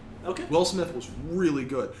 Great. Okay. Will Smith was really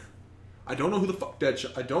good. I don't know who the fuck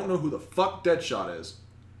Deadshot. I don't know who the fuck Deadshot is.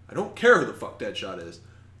 I don't care who the fuck Deadshot is,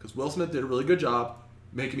 because Will Smith did a really good job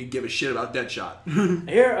making me give a shit about Deadshot.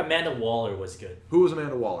 I hear Amanda Waller was good. Who was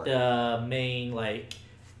Amanda Waller? The main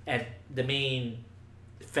the main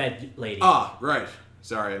Fed lady. Ah, right.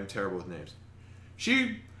 Sorry, I'm terrible with names.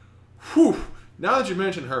 Now that you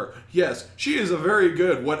mention her, yes, she is a very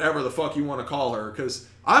good whatever the fuck you want to call her, because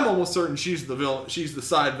I'm almost certain she's the villain. She's the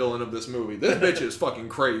side villain of this movie. This bitch is fucking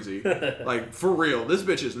crazy. Like, for real. This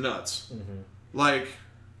bitch is nuts. Mm-hmm. Like,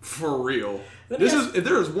 for real. If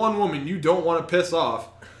there is one woman you don't want to piss off,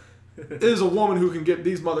 it is a woman who can get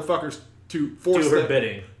these motherfuckers to force do her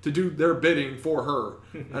bidding. To do their bidding for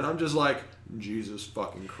her. And I'm just like, Jesus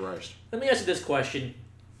fucking Christ. Let me ask you this question.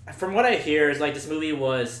 From what I hear, is like this movie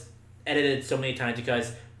was edited so many times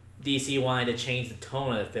because DC wanted to change the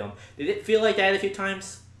tone of the film. Did it feel like that a few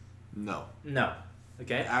times? No. No.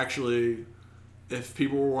 Okay. Actually, if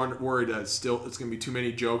people were worried that it's going to be too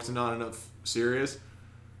many jokes and not enough serious,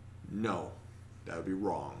 no. That would be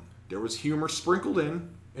wrong. There was humor sprinkled in,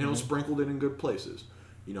 and it was sprinkled in good places.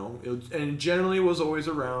 You know, and generally it was always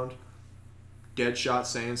around Deadshot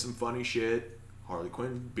saying some funny shit, Harley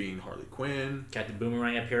Quinn being Harley Quinn. Captain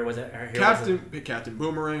Boomerang up here was it? Captain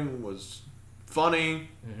Boomerang was funny.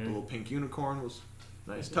 Mm-hmm. The little pink unicorn was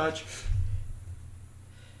a nice touch.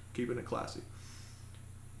 Keeping it classy.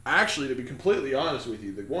 Actually, to be completely honest with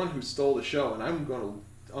you, the one who stole the show, and I'm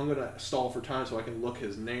gonna stall for time so I can look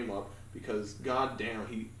his name up because goddamn,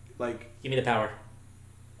 he like. Give me the power.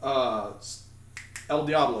 El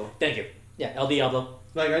Diablo. Thank you. Yeah, El Diablo.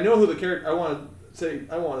 Like I know who the character. I want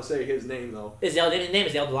to say his name though. His name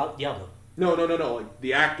is El Diablo. No. Like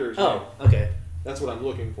the actor's name. Oh, okay. That's what I'm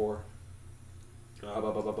looking for. I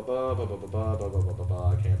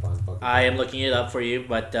can't find fucking. I am looking it up for you,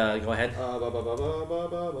 but go ahead. God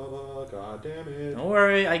damn it. Don't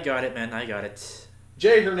worry, I got it, man. I got it.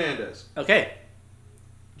 Jay Hernandez. Okay.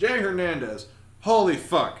 Jay Hernandez. Holy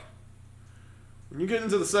fuck. When you get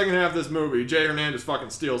into the second half of this movie, Jay Hernandez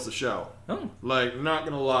fucking steals the show. Oh. Like, not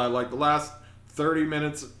gonna lie, like the last 30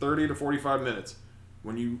 to 45 minutes,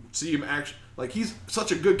 when you see him actually, like he's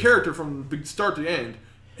such a good character from the start to end,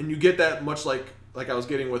 and you get that much like I was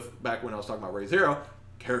getting with back when I was talking about Ray Zero,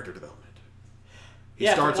 character development. He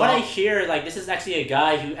starts from what I hear, like this is actually a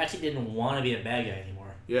guy who actually didn't want to be a bad guy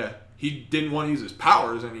anymore. Yeah, he didn't want to use his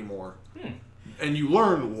powers anymore. And you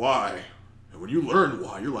learn why. And when you learn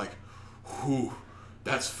why, you're like, whew,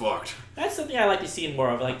 that's fucked. That's something I like to see more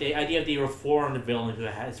of, like the idea of the reformed villain who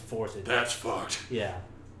has forces. That's fucked. Yeah.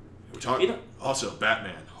 We talk also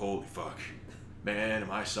Batman. Holy fuck, man, am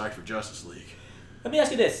I psyched for Justice League? Let me ask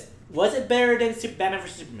you this: was it better than Batman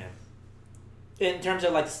vs Superman in terms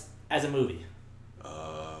of like as a movie?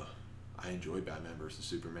 I enjoyed Batman vs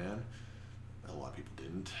Superman. A lot of people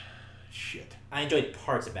didn't. Shit. I enjoyed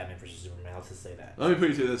parts of Batman vs Superman. I'll just say that. Let me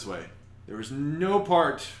put it to you this way: there was no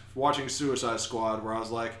part watching Suicide Squad where I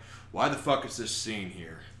was like, "Why the fuck is this scene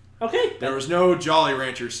here?" Okay. There was no Jolly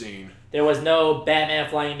Rancher scene. There was no Batman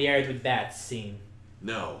flying in the air with bats scene.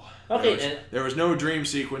 No. Okay. There was no dream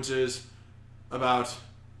sequences about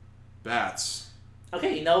bats.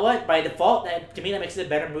 Okay, you know what? By default, to me that makes it a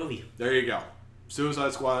better movie. There you go.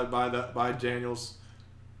 Suicide Squad by Daniel's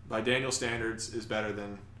standards is better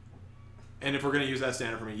than. And if we're gonna use that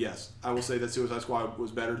standard for me, yes, I will say that Suicide Squad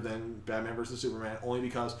was better than Batman vs Superman, only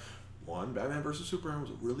because one, Batman vs Superman was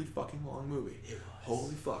a really fucking long movie. It was.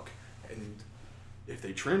 Holy fuck! And if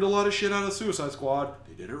they trimmed a lot of shit out of Suicide Squad,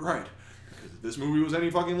 they did it right. Because if this movie was any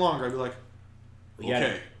fucking longer, I'd be like,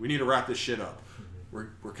 okay, we need to wrap this shit up.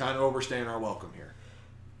 We're kind of overstaying our welcome here.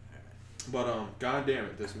 But god damn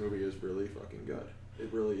it, this movie is really fucking good. It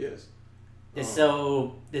really is.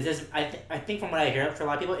 So I think from what I hear for a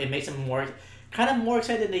lot of people, it makes them more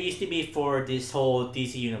excited than they used to be for this whole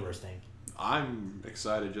DC universe thing. I'm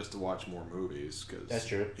excited just to watch more movies because that's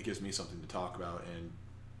true. It gives me something to talk about, and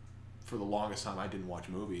for the longest time, I didn't watch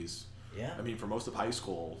movies. Yeah. I mean, for most of high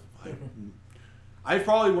school, I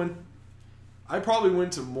probably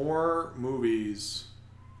went to more movies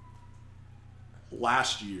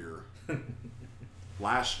last year.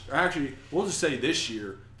 Actually, we'll just say this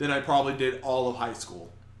year than I probably did all of high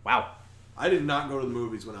school. Wow. I did not go to the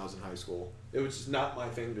movies when I was in high school. It was just not my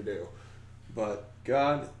thing to do. But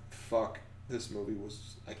God, fuck, this movie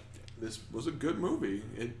was. This was a good movie.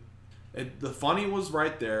 The funny was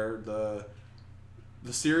right there. The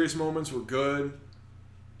serious moments were good.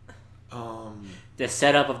 The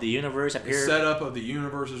setup of the universe up here. The setup of the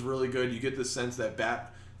universe is really good. You get the sense that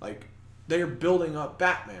they're building up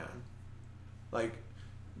Batman. Like,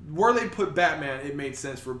 where they put Batman, it made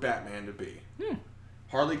sense for Batman to be.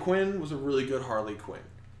 Harley Quinn was a really good Harley Quinn.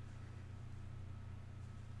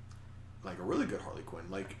 Like, a really good Harley Quinn.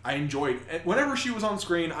 Like, I enjoyed it. Whenever she was on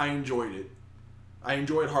screen, I enjoyed it. I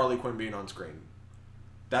enjoyed Harley Quinn being on screen.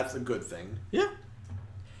 That's a good thing. Yeah.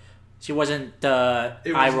 She wasn't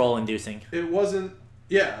eye-roll inducing. It wasn't...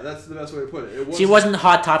 Yeah, that's the best way to put it. She wasn't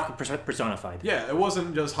Hot Topic personified. Yeah, it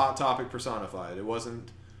wasn't just Hot Topic personified. It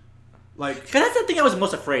wasn't... Like, because that's the thing I was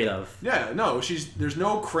most afraid of. Yeah, no, there's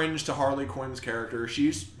no cringe to Harley Quinn's character.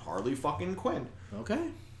 She's Harley fucking Quinn. Okay.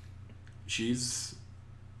 She's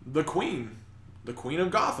the queen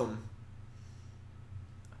of Gotham.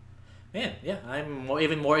 Man, yeah, I'm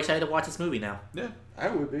even more excited to watch this movie now. Yeah, I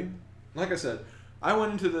would be. Like I said, I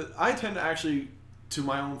tend to actually, to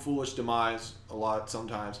my own foolish demise a lot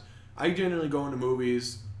sometimes. I generally go into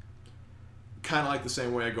movies kind of like the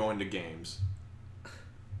same way I go into games.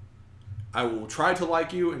 I will try to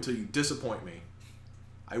like you until you disappoint me.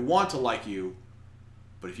 I want to like you,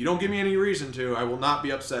 but if you don't give me any reason to, I will not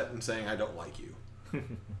be upset in saying I don't like you.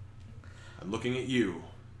 I'm looking at you,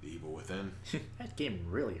 the evil within. That game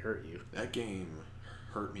really hurt you. That game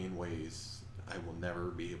hurt me in ways I will never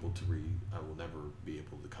be able to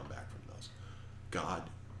come back from those. God,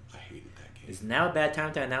 I hated that game. Is now a bad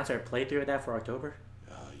time to announce our playthrough of that for October?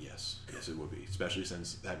 Yes, it would be. Especially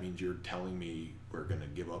since that means you're telling me we're going to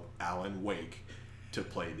give up Alan Wake to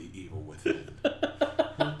play the evil within.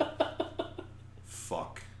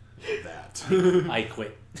 Fuck I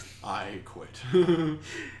quit. I quit.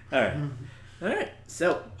 Alright.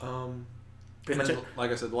 So, pretty much then,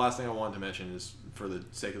 like I said, the last thing I wanted to mention is, for the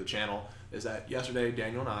sake of the channel, is that yesterday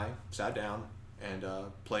Daniel and I sat down and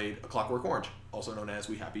played A Clockwork Orange, also known as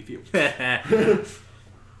We Happy Few.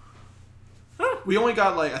 We only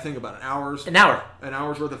got, like, I think about an hour's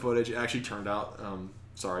worth of footage. It actually turned out,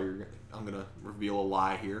 sorry, I'm going to reveal a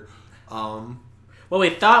lie here. What we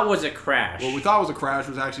thought was a crash. What we thought was a crash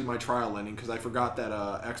was actually my trial ending, because I forgot that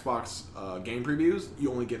Xbox game previews,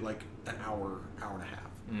 you only get like an hour and a half.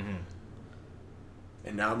 Mm-hmm.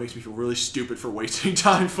 And now it makes me feel really stupid for wasting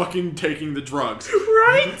time fucking taking the drugs.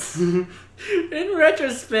 Right? In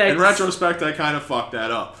retrospect, I kind of fucked that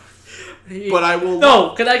up. But I will.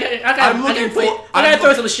 No, because I gotta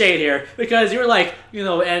throw some shade here, because you were like,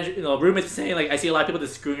 Andrew, roommates saying, like, I see a lot of people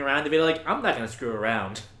just screwing around. They're like, I'm not gonna screw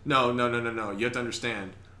around. No. You have to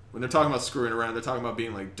understand. When they're talking about screwing around, they're talking about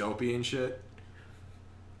being like dopey and shit.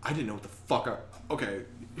 I didn't know what the fuck. Okay,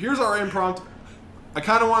 here's our impromptu. I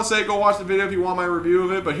kind of want to say go watch the video if you want my review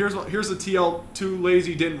of it, but here's the TL Too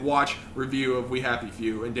Lazy Didn't Watch review of We Happy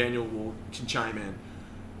Few, and Daniel can chime in.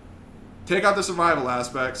 Take out the survival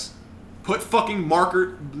aspects. Put fucking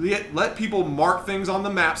let people mark things on the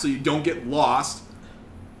map so you don't get lost.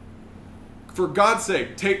 For God's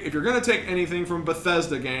sake, if you're gonna take anything from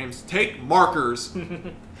Bethesda games, take markers.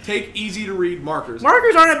 Take easy to read markers.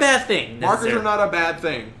 Markers aren't a bad thing. Markers are not a bad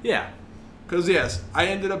thing. Yeah. Because yes, I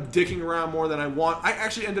ended up dicking around more than I want. I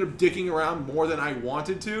actually ended up dicking around more than I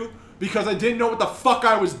wanted to, because I didn't know what the fuck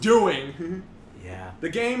I was doing. Yeah. The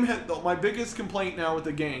game my biggest complaint now with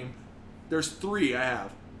the game, there's 3 I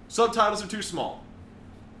have. Subtitles are too small.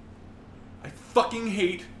 I fucking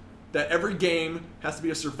hate that every game has to be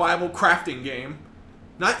a survival crafting game.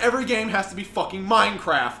 Not every game has to be fucking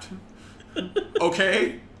Minecraft.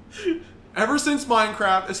 Okay? Ever since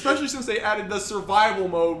Minecraft, especially since they added the survival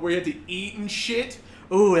mode where you had to eat and shit.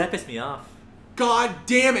 Ooh, that pissed me off. God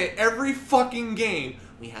damn it, every fucking game.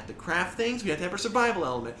 We have to craft things, we have to have a survival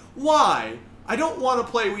element. Why? I don't want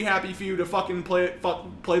to play We Happy Few to fucking play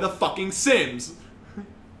the fucking Sims.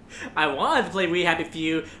 I wanted to play We Happy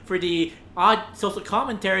Few for the odd social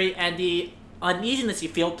commentary and the uneasiness you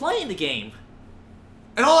feel playing the game.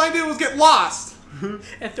 And all I did was get lost. And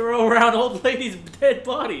throw around old ladies' dead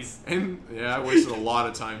bodies. And, yeah, I wasted a lot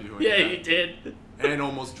of time doing that. Yeah, you did. And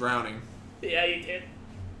almost drowning. Yeah, you did.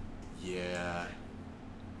 Yeah.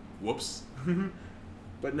 Whoops.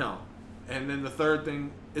 But no. And then the third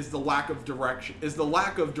thing is the lack of direction. It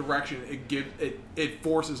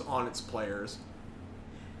forces on its players.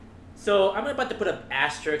 So I'm about to put an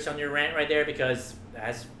asterisk on your rant right there, because,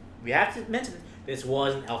 as we have to mention, this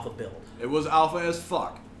was an alpha build. It was alpha as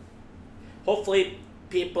fuck. Hopefully,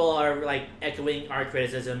 people are like echoing our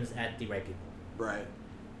criticisms at the right people. Right.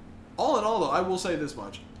 All in all, though, I will say this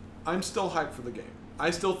much: I'm still hyped for the game. I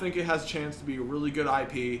still think it has a chance to be a really good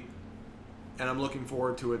IP, and I'm looking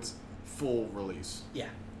forward to its full release. Yeah.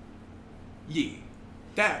 Yeah.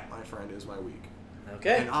 That, my friend, is my week.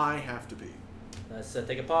 Okay. And I have to be. Let's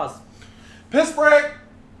take a pause. Piss break!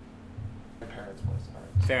 My parents' place.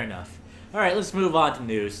 Alright. Fair enough. Alright, let's move on to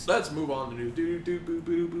news. Let's move on to news.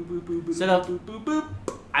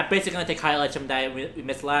 I'm basically going to take highlights from that we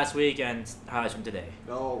missed last week and highlights from today.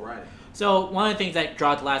 Alright. So, one of the things that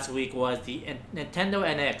dropped last week was the Nintendo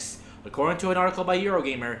NX. According to an article by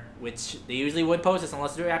Eurogamer, which they usually wouldn't post this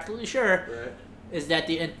unless they're absolutely sure, Right. is that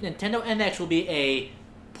the Nintendo NX will be a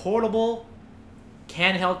portable,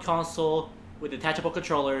 handheld console with detachable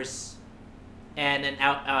controllers and an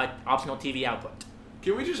optional TV output.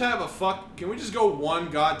 Can we just Can we just go one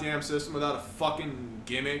goddamn system without a fucking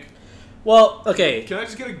gimmick? Well, okay. Can I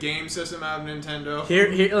just get a game system out of Nintendo?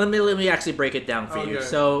 Here, let me actually break it down for you. Okay.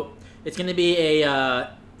 So it's going to be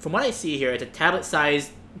a, from what I see here, it's a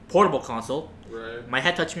tablet-sized portable console. Right. Might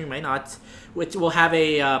have touchscreen, might not. Which will have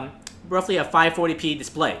a roughly a 540p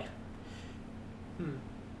display.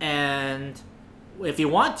 And if you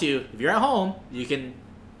want to, if you're at home, you can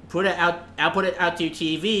output it out to your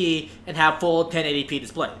TV and have full 1080p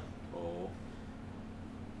display. Oh.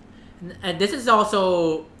 And this is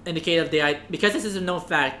also indicative because this is a known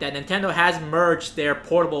fact that Nintendo has merged their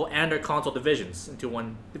portable and their console divisions into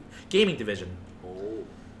one gaming division. Oh.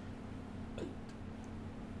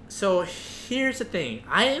 So here's the thing.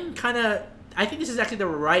 I think this is actually the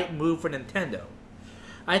right move for Nintendo.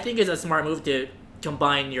 I think it's a smart move to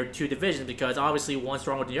combine your two divisions, because obviously one's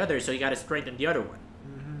stronger than the other, so you got to strengthen the other one.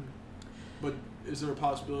 Mm-hmm. But is there a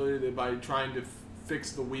possibility that by trying to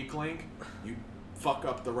fix the weak link, you fuck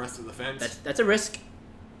up the rest of the fence? That's a risk.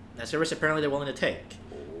 That's a risk apparently they're willing to take.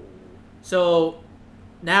 So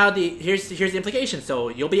now here's the implication. So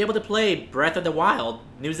you'll be able to play Breath of the Wild,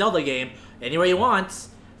 new Zelda game, anywhere you want.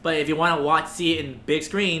 But if you want to see it in big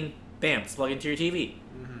screen, bam, just plug into your TV.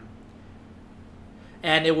 Mm-hmm.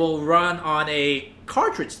 And it will run on a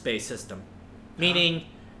cartridge-based system, meaning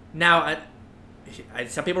now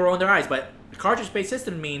some people roll their eyes, but a cartridge-based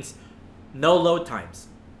system means no load times.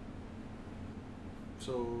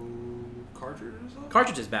 So cartridges?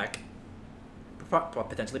 Cartridges back,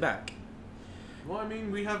 potentially back. Well, I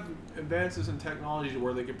mean, we have advances in technology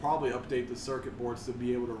where they could probably update the circuit boards to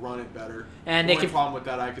be able to run it better. And the only problem with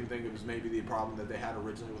that I can think of is maybe the problem that they had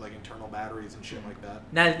originally with like internal batteries and shit like that.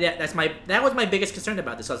 Now that was my biggest concern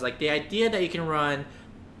about this. I was like, the idea that you can run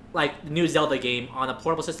like the new Zelda game on a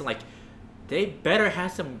portable system, like they better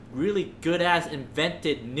have some really good ass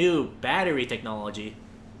invented new battery technology,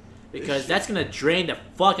 because that's gonna drain the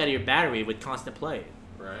fuck out of your battery with constant play.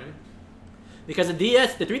 Right. Because the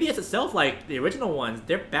 3DS itself, like the original ones,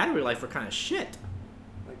 their battery life were kind of shit.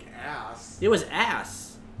 Like ass. It was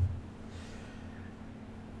ass.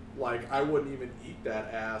 Like I wouldn't even eat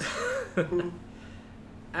that ass.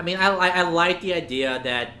 I mean, I like the idea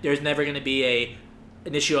that there's never going to be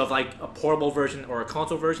an issue of like a portable version or a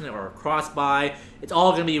console version or a cross-buy. It's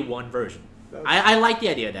all going to be one version. I like the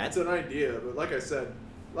idea of that. It's an idea, but like I said,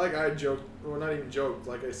 like I joked, or not even joked,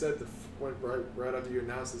 like I said right after you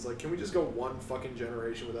announced this, like, can we just go one fucking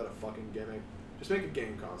generation without a fucking gimmick? Just make a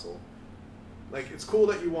game console. Like, it's cool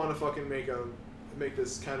that you want to fucking make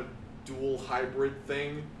this kind of dual hybrid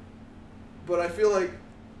thing, but I feel like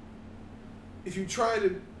if you try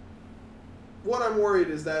to, what I'm worried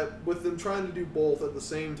is that with them trying to do both at the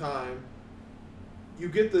same time, you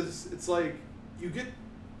get this, it's like, you get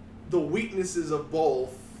the weaknesses of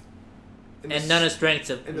both, and none of the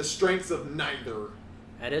strengths of... And the strengths of neither.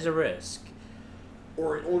 That is a risk.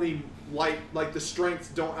 Or only, like the strengths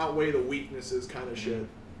don't outweigh the weaknesses kind of shit.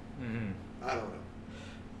 Mm-hmm. I don't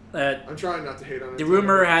know. I'm trying not to hate on it. The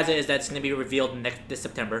rumor has it is that it's going to be revealed this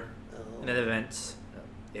September in an event.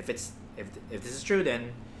 If this is true,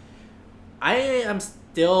 then I am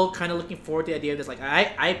still kind of looking forward to the idea of this. Like,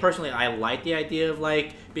 I personally, I like the idea of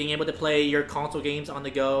like being able to play your console games on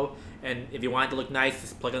the go. And if you want it to look nice,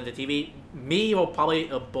 just plug it on the TV. Me will probably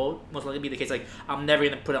most likely be the case. Like, I'm never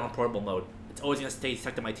gonna put it on portable mode. It's always gonna stay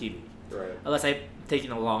stuck to my TV. Right. Unless I'm taking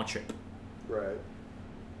a long trip. Right.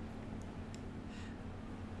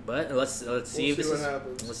 But let's see if this is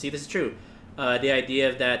happens. Let's see if this is true. The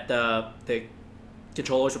idea that the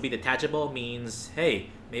controllers will be detachable means, hey,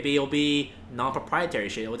 maybe it'll be non-proprietary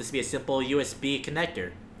shit. It'll just be a simple USB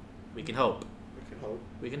connector. We can hope.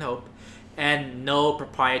 We can hope. And no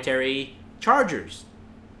proprietary chargers.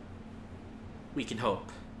 We can hope.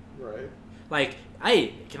 Right. Like,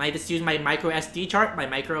 hey, can I just use my micro USB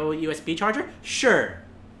charger? Sure.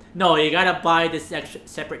 No, you gotta buy this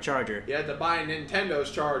separate charger. You had to buy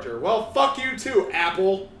Nintendo's charger. Well, fuck you too,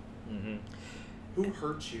 Apple. Mm-hmm. Who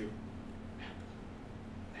hurt you?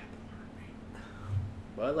 Apple hurt me.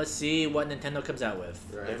 Well, let's see what Nintendo comes out with.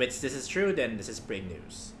 Right. If this is true, then this is big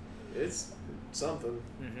news. It's something.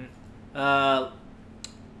 Mm-hmm.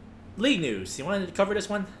 League news. You want to cover this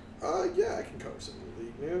one? Yeah, I can cover some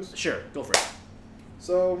league news. Sure, go for it.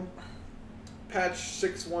 So, patch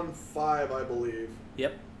 615, I believe.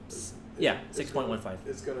 Yep. 6.15.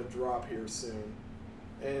 It's gonna drop here soon.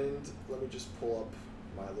 And let me just pull up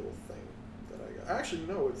my little thing that I got. Actually,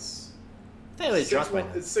 no, it's... I thought it dropped by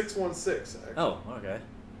now. It's 616, actually. Oh, okay.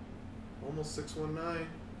 Almost 619.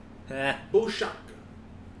 Eh. Bushaka.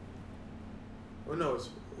 Oh, no, it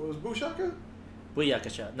was Bushaka?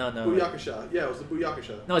 Booyakasha. No. Booyakasha. Yeah, it was the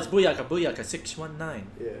Booyakasha. No, it's Booyaka, 619.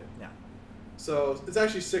 Yeah. Yeah. So, it's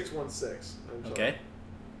actually 616. Okay.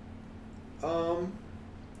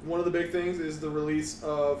 One of the big things is the release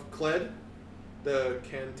of Kled, the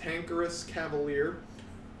Cantankerous Cavalier,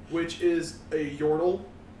 which is a Yordle.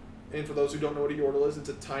 And for those who don't know what a Yordle is, it's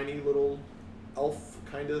a tiny little elf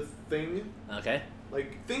kind of thing. Okay.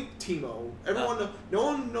 Like, think Teemo. Everyone,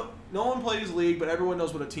 no one plays League, but everyone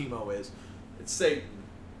knows what a Teemo is. It's Satan.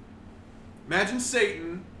 Imagine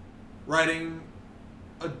Satan riding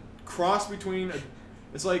a cross between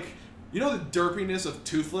it's like, you know the derpiness of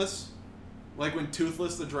Toothless? Like when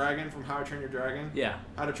Toothless the dragon from How to Train Your Dragon? Yeah.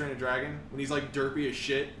 How to Train a Dragon? When he's like derpy as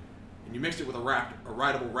shit, and you mixed it with a raptor, a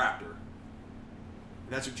rideable raptor. And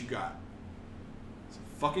that's what you got. It's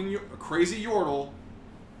a crazy Yordle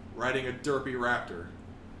riding a derpy raptor.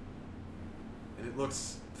 And it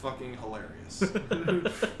looks fucking hilarious.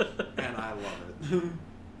 And I love it.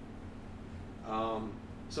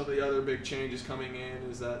 Some of the other big changes coming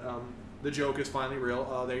in is that the joke is finally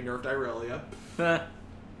real. They nerfed Irelia.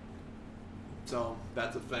 So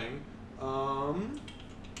that's a thing.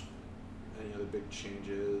 any other big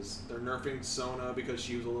changes? They're nerfing Sona because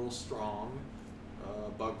she was a little strong.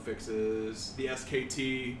 Bug fixes. The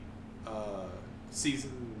SKT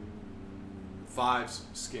season 5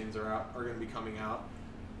 skins are going to be coming out.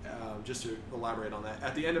 Just to elaborate on that,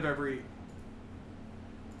 at the end of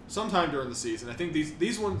sometime during the season, I think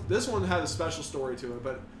this one had a special story to it,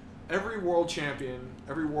 but every world's champion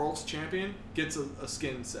gets a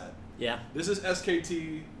skin set. Yeah. This is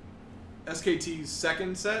SKT's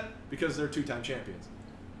second set because they're 2-time champions.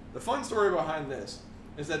 The fun story behind this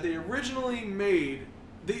is that they originally made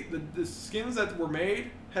the skins that were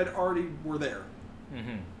made were there.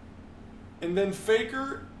 Mm-hmm. And then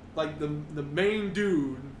Faker, like the main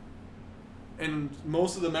dude, and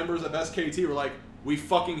most of the members of SKT were like, we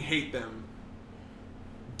fucking hate them.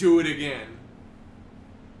 Do it again.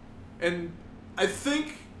 And I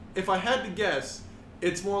think, if I had to guess,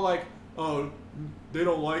 it's more like, oh, they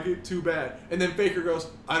don't like it? Too bad. And then Faker goes,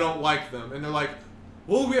 I don't like them. And they're like,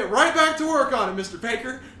 we'll get right back to work on it, Mr.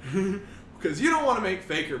 Faker. Because you don't want to make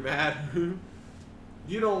Faker mad.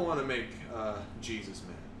 You don't want to make Jesus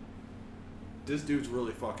mad. This dude's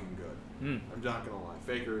really fucking good. I'm not going to lie.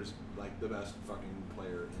 Faker is like the best fucking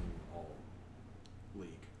player in all league.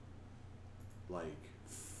 Like,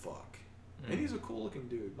 fuck. And he's a cool looking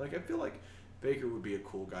dude. Like, I feel like Faker would be a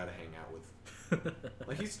cool guy to hang out with.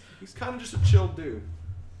 Like, he's kind of just a chill dude.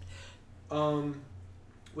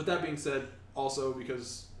 With that being said, also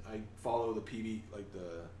because I follow the PV, like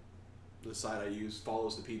the site I use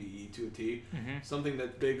follows the PvE to a T. Mm-hmm. Something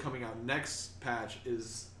that's big coming out next patch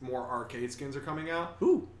is more arcade skins are coming out.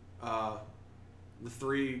 Ooh. The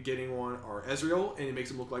 3 getting one are Ezreal, and it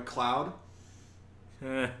makes him look like Cloud.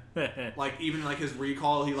 Like, even like his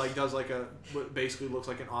recall, he like does like what basically looks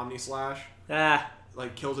like an Omni Slash.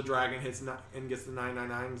 Like kills a dragon, and gets the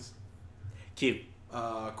 999s. Cute.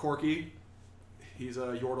 Corki, he's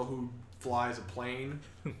a Yordle who flies a plane.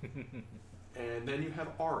 And then you have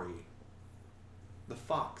Ari, the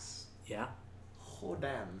fox. Yeah. Oh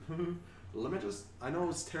damn. Let me just, I know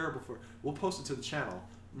it's terrible we'll post it to the channel,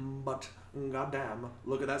 but goddamn,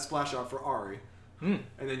 look at that splash out for Ari. And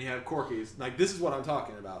then you have Corki's. Like, this is what I'm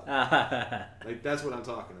talking about. Like, that's what I'm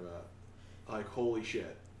talking about. Like, holy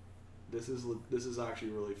shit. This is actually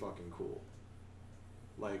really fucking cool.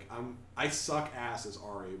 Like, I suck ass as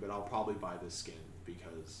Ari, but I'll probably buy this skin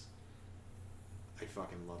because I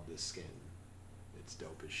fucking love this skin. It's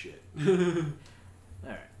dope as shit.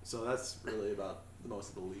 Alright. So that's really about the most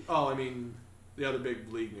of the league. Oh, I mean, the other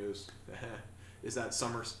big league news is that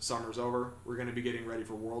summer's over. We're going to be getting ready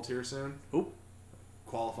for Worlds here soon. Oop.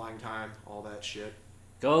 Qualifying time, all that shit.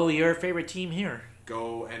 Go your favorite team here.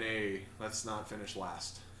 Go NA. Let's not finish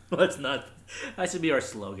last. Let's not. That should be our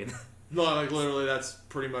slogan. No, like literally that's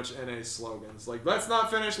pretty much NA's slogans. Like, let's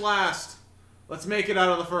not finish last. Let's make it out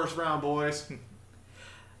of the first round, boys.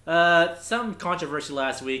 Some controversy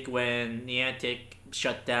last week when Niantic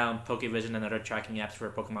shut down Pokevision and other tracking apps for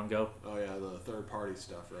Pokemon Go. Oh yeah, the third-party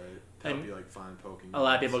stuff, right? To help you like find Pokemon. A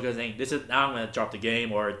lot of people go saying, "This is now I'm gonna drop the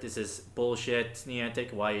game," or "This is bullshit,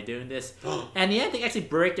 Niantic. Why are you doing this?" And Niantic actually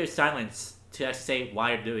break their silence to actually say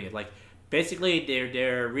why they're doing it. Like, basically,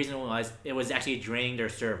 their reason was it was actually draining their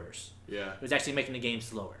servers. Yeah. It was actually making the game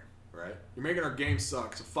slower. Right. You're making our game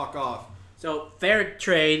suck, so fuck off. So, fair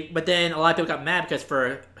trade, but then a lot of people got mad because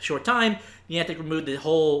for a short time, Niantic removed the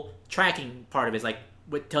whole tracking part of it. It's like,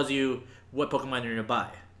 what tells you what Pokemon you're going to buy.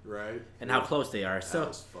 Right. And how close they are. That So,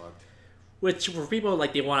 was fucked. which for people,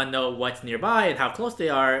 like, they want to know what's nearby and how close they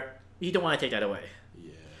are, you don't want to take that away.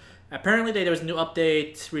 Yeah. Apparently, there was a new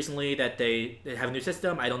update recently that they have a new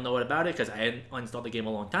system. I don't know what about it because I uninstalled the game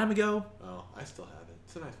a long time ago. Oh, I still have it.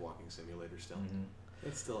 It's a nice walking simulator still. Mm-hmm.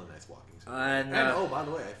 It's still a nice walking simulator. And, oh, by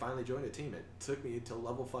the way, I finally joined a team. It took me till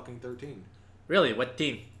level fucking 13. Really? What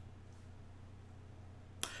team?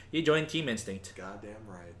 You joined Team Instinct. Goddamn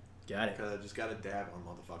right. Got it. Because I just got to dab on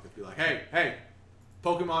motherfuckers. Be like, hey,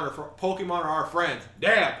 Pokemon are our friends.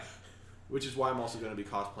 Dab! Which is why I'm also going to be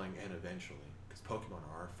cosplaying N eventually. Because Pokemon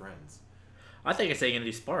are our friends. I think I say you're going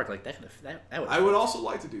to do Spark. Like, that would. I would also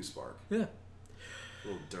like to do Spark. Yeah.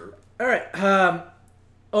 Little derp. Alright,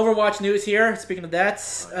 Overwatch news here. Speaking of that,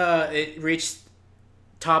 it reached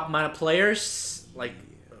top amount of players, like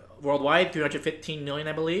worldwide, 315 million,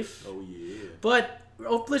 I believe. Oh, yeah. But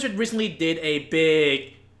Blizzard recently did a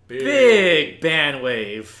big ban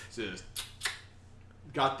wave. Just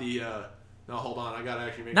got the, no, hold on, I gotta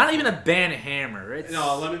actually make Not even a ban hammer. It's...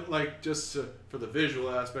 No, let me, like, just for the visual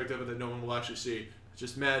aspect of it that no one will actually see,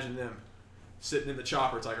 just imagine them sitting in the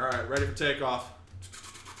chopper. It's like, alright, ready for takeoff.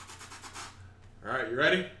 Alright, you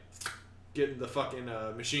ready? Getting the fucking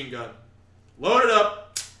machine gun. Load it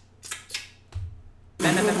up!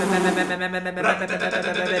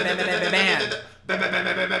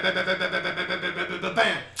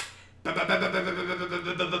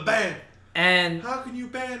 Ban. And How can you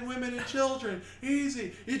ban women and children?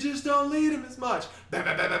 Easy. You just don't lead them as much.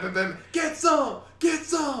 Get some. Get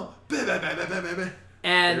some.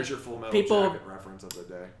 and Here's your Full Metal people, Jacket reference of the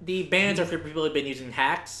day. the bans are for people who've been using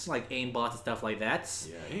hacks like aimbots and stuff like that.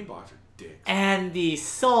 Yeah, aimbots are dicks. And the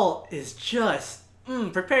salt is just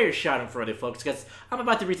prepare your shot for it, folks, because I'm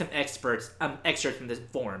about to read some excerpts from the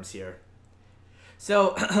forums here.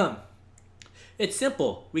 So it's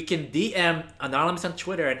simple. We can DM Anonymous on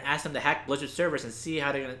Twitter and ask them to hack Blizzard servers and see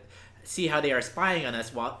how they are spying on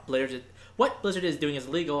us. What Blizzard is doing is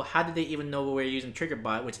illegal. How did they even know we're using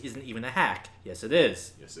TriggerBot, which isn't even a hack? Yes, it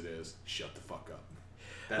is. Yes, it is. Shut the fuck up.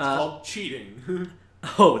 That's called cheating.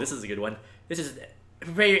 Oh, this is a good one. This is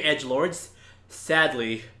prepare your edgelords.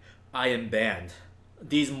 Sadly, I am banned.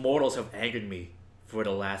 These mortals have angered me for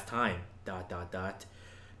the last time. ...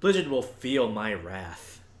 Blizzard will feel my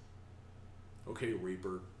wrath. Okay,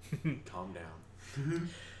 Reaper, calm down.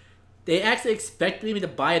 They actually expected me to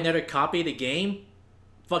buy another copy of the game?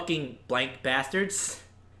 Fucking blank bastards.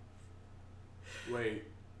 Wait,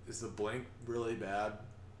 is the blank really bad?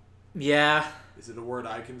 Yeah. Is it a word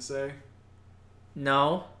I can say?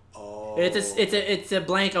 No. Oh. It's a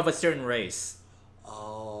blank of a certain race.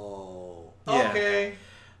 Oh. Yeah. Okay.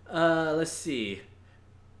 Let's see.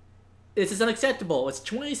 This is unacceptable. It's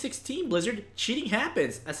 2016, Blizzard. Cheating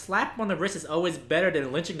happens. A slap on the wrist is always better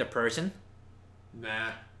than lynching the person. Nah.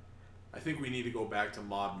 I think we need to go back to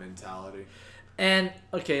mob mentality. And,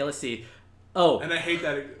 okay, let's see. Oh. And I hate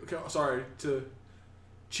that. Okay, sorry.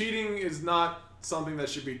 Cheating is not something that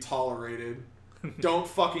should be tolerated. Don't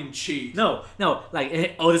fucking cheat. No.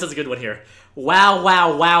 Like, oh, this is a good one here.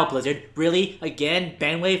 Wow, Blizzard. Really? Again?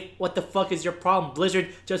 Bandwave? What the fuck is your problem? Blizzard,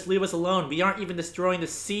 just leave us alone. We aren't even destroying the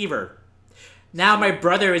Seaver. Now my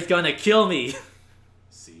brother is gonna kill me.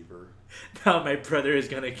 Seaver. Now my brother is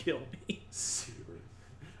gonna kill me. Seaver.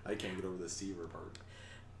 I can't get over the Seaver part.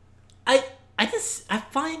 I'm just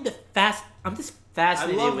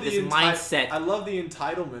fascinated with this mindset. I love the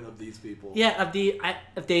entitlement of these people. Yeah, of the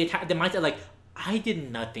mindset like I did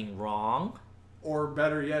nothing wrong. Or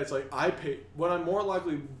better yet, it's like I paid. What I'm more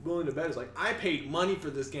likely willing to bet is like I paid money for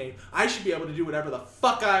this game. I should be able to do whatever the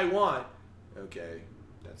fuck I want. Okay,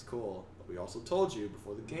 that's cool. But we also told you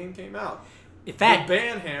before the game came out. In fact, the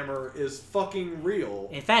ban hammer is fucking real.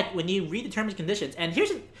 In fact, when you read the terms and conditions, and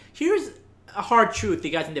here's a hard truth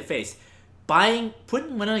you guys need to face: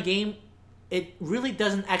 putting money on a game, it really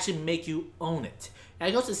doesn't actually make you own it. And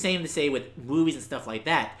it goes the same to say with movies and stuff like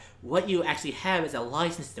that. What you actually have is a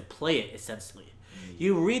license to play it, essentially.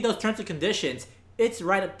 You read those terms and conditions, it's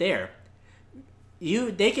right up there.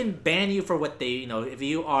 They can ban you for what they, if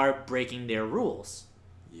you are breaking their rules.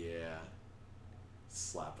 Yeah.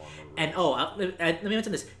 Slap on the wrist. And let me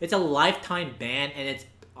mention this. It's a lifetime ban, and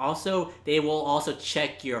they will also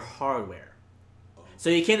check your hardware. Oh. So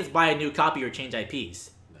you can't just buy a new copy or change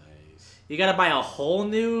IPs. Nice. You gotta buy a whole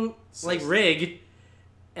new rig,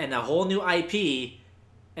 and a whole new IP,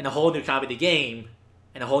 and a whole new copy of the game,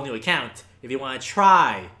 and a whole new account if you want to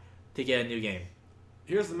try to get a new game.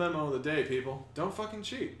 Here's the memo of the day, people. Don't fucking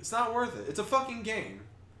cheat. It's not worth it. It's a fucking game.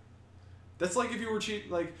 That's like if you were cheating.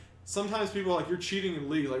 Like, sometimes people are like, you're cheating in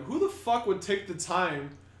League. Like, who the fuck would take the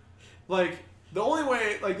time? Like, the only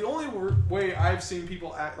way I've seen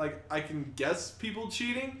people act, like, I can guess people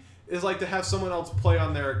cheating is, like, to have someone else play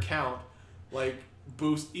on their account. Like,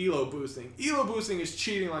 elo boosting. Elo boosting is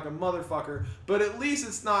cheating like a motherfucker, but at least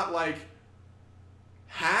it's not like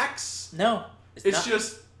hacks. No, it's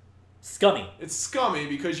just scummy. It's scummy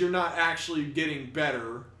because you're not actually getting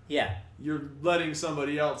better. Yeah. You're letting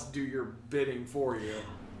somebody else do your bidding for you.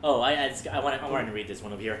 Oh, I wanted to read this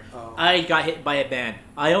one over here. Oh. I got hit by a ban.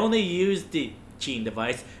 I only used the cheating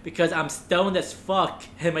device because I'm stoned as fuck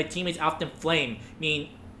and my teammates often flame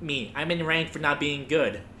me. I'm in rank for not being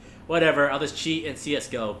good. Whatever, I'll just cheat in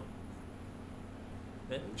CSGO.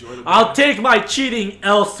 I'll take my cheating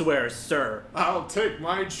elsewhere, sir. I'll take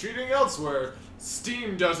my cheating elsewhere.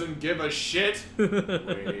 Steam doesn't give a shit. Wait a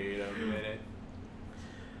minute.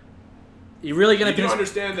 You really gonna? You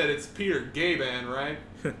understand that it's Peter Gaban, right?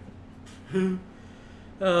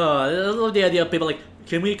 I love the idea of people like,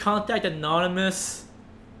 can we contact Anonymous?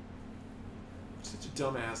 Such a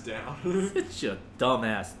dumbass down. Such a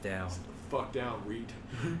dumbass down. Fuck down, read.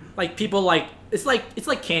 Like people like it's like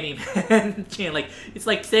Candyman. Like it's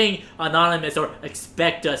like saying Anonymous or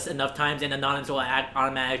expect us enough times, and Anonymous will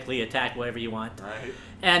automatically attack whatever you want. Right.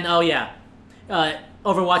 And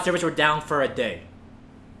Overwatch servers were down for a day.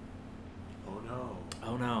 Oh no.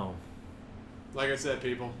 Oh no. Like I said,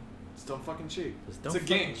 people, just don't fucking cheat. Just don't it's a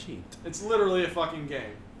fucking game. cheat. It's literally a fucking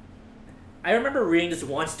game. I remember reading this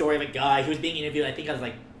one story of a guy who was being interviewed, I think on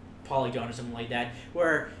like Polygon or something like that,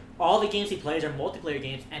 where all the games he plays are multiplayer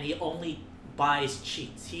games and he only buys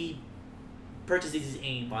cheats. He purchases these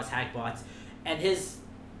aim bots, hack bots, and his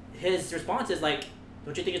response is like,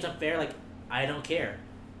 don't you think it's unfair? Like, I don't care.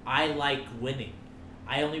 I like winning.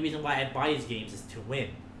 The only reason why I buy these games is to win.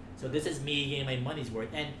 So this is me getting my money's worth.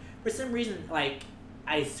 And for some reason, like,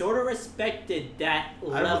 I sort of respected that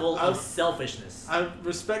level of selfishness. I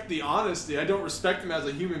respect the honesty. I don't respect him as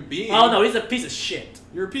a human being. Oh no, he's a piece of shit.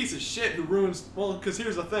 You're a piece of shit who ruins... Well, because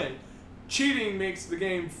here's the thing. Cheating makes the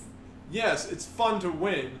game... Yes, it's fun to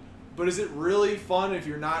win, but is it really fun if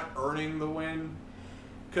you're not earning the win?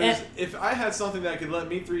 Because if I had something that could let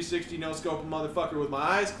me 360 no-scope a motherfucker with my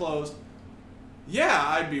eyes closed, yeah,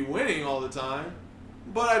 I'd be winning all the time,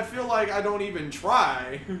 but I'd feel like I don't even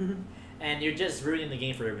try. And you're just ruining the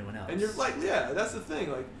game for everyone else. And you're like, yeah, that's the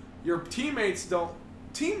thing. Like, your teammates don't...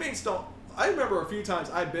 I remember a few times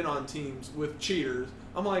I've been on teams with cheaters.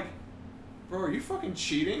 I'm like, bro, are you fucking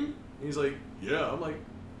cheating? And he's like, yeah. I'm like,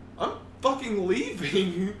 I'm fucking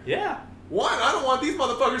leaving. Yeah. One, I don't want these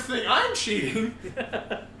motherfuckers to think I'm cheating.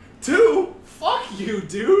 Two, fuck you,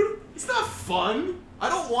 dude. It's not fun. I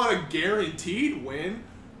don't want a guaranteed win.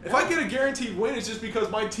 If I get a guaranteed win, it's just because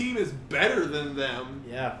my team is better than them.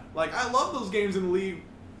 Yeah. Like, I love those games in the league.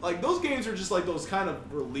 Like, those games are just like those kind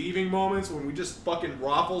of relieving moments when we just fucking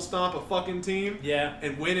raffle stomp a fucking team. Yeah.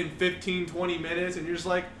 And win in 15, 20 minutes, and you're just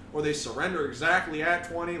like, or they surrender exactly at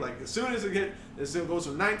 20. Like, as soon as it goes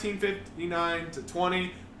from 1959 to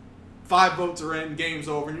 20, 5 votes are in, game's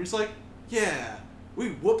over, and you're just like, yeah, we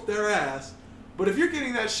whooped their ass. But if you're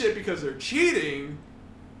getting that shit because they're cheating,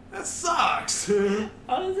 that sucks. I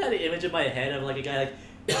always had an image in my head of like a guy like,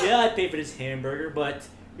 yeah, I paid for this hamburger, but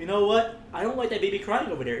you know what? I don't like that baby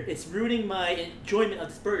crying over there. It's ruining my enjoyment of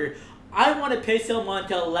this burger. I want to pay someone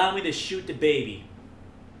to allow me to shoot the baby.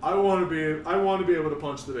 I want to be able to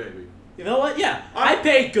punch the baby. You know what? Yeah, I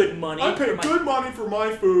paid good money. I paid good money for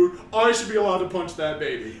my food. I should be allowed to punch that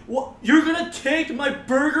baby. What? You're gonna take my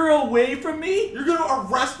burger away from me? You're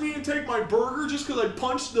gonna arrest me and take my burger just because I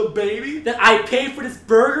punched the baby? That I paid for this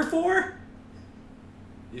burger for?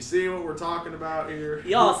 You see what we're talking about here?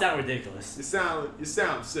 Y'all sound ridiculous. You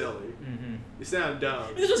sound silly. Mm-hmm. You sound dumb.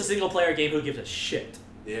 If this was a single player game, who gives a shit?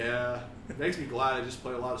 Yeah. It makes me glad I just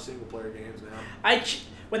play a lot of single player games now.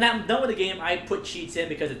 When I'm done with the game, I put cheats in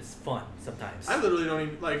because it's fun sometimes. I literally don't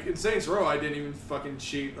even, like, in Saints Row, I didn't even fucking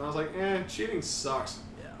cheat. I was like, cheating sucks.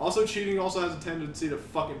 Yeah. Also, cheating also has a tendency to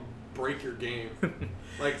fucking break your game.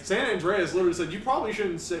 Like, San Andreas literally said, you probably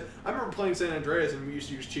shouldn't save. I remember playing San Andreas and we used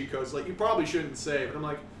to use cheat codes. Like, you probably shouldn't save. And I'm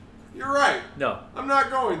like, you're right. No. I'm not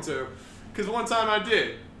going to. Because one time I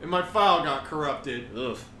did. And my file got corrupted.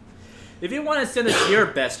 Ugh. If you want to send us your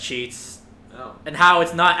best cheats, Oh. and how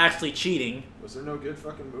it's not actually cheating. Was there no good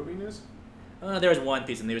fucking movie news? There was one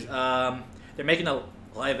piece of news. They're making a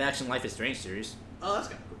live-action Life is Strange series. Oh, that's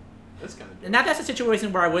kind of cool. That's kind of And that's a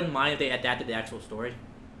situation where I wouldn't mind if they adapted the actual story.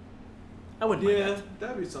 I wouldn't mind that.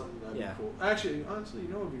 That'd be something that'd Yeah. be cool. Actually, honestly, you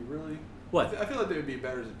know what would be really... What? I feel like they would be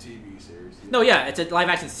better as a TV series. No, yeah, it's a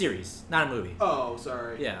live-action series, not a movie. Oh,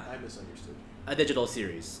 sorry. Yeah. I misunderstood. A digital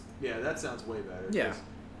series. Yeah, that sounds way better. Yeah. 'Cause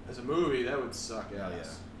as a movie, that would suck ass. yeah.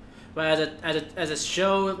 But as a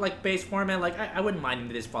show like based format, like I wouldn't mind if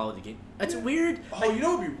they just follow the game. It's weird. Oh, like, you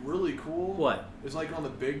know what would be really cool? What? It's like on the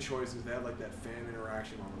big choices, they have like that fan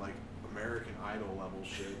interaction on like American Idol level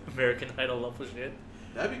shit. American Idol level shit.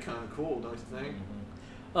 That'd be kind of cool, don't you think?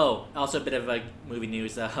 Oh, also a bit of like movie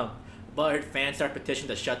news. But fans start petition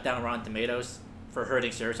to shut down Rotten Tomatoes for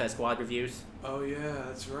hurting Suicide Squad reviews. Oh yeah,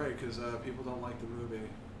 that's right. Because people don't like the movie,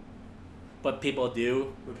 But people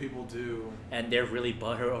do, but people do. and they're really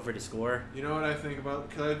butthurt over the score. You know what I think about?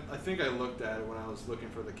 Cause I think I looked at it when I was looking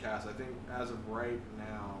for the cast. I think as of right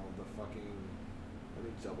now, the fucking... Let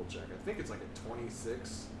me double check. I think it's like a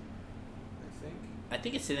 26. I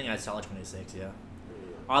think it's sitting at a solid 26. Yeah.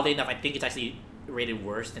 Oddly enough, I think it's actually rated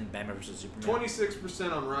worse than Batman vs Superman.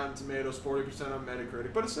 26% on Rotten Tomatoes, 40% on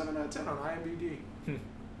Metacritic, but a 7 out of 10 on IMDb.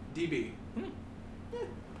 DB. Yeah.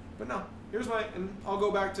 But no, here's my... And I'll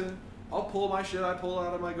go back to... I'll pull my shit I pull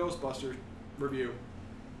out of my Ghostbusters review.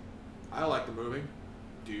 I like the movie.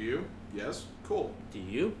 Do you? Yes. Cool. Do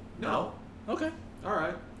you? No. Okay. All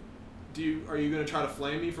right. Are you going to try to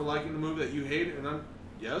flame me for liking the movie that you hate? And I'm...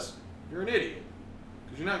 Yes. You're an idiot.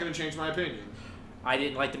 Because you're not going to change my opinion. I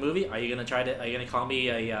didn't like the movie. Are you gonna call me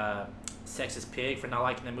a sexist pig for not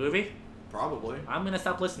liking the movie? Probably. I'm gonna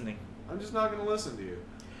stop listening. I'm just not going to listen to you.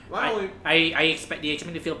 I expect. Do you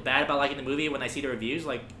expect me to feel bad about liking the movie when I see the reviews?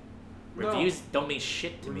 Like, Reviews don't mean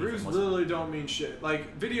shit to me. Reviews literally don't mean shit.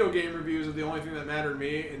 Like, video game reviews are the only thing that matter to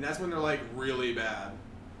me, and that's when they're, like, really bad.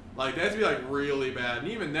 Like, they have to be, like, really bad. And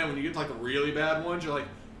even then, when you get to, like, the really bad ones, you're like,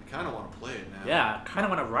 I kind of want to play it now. Yeah, I kind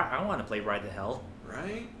of want to. I want to play Ride to Hell.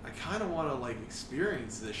 Right? I kind of want to, like,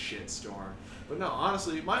 experience this shitstorm. But no,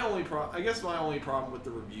 honestly, my only problem with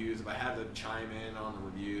the reviews, if I had to chime in on the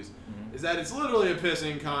reviews, is that it's literally a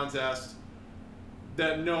pissing contest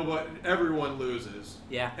that everyone loses.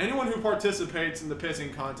 Yeah. Anyone who participates in the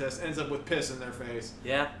pissing contest ends up with piss in their face.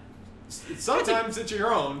 Yeah. Sometimes it's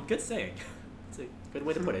your own. Good saying. It's a good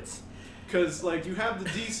way to put it. Because, like, you have the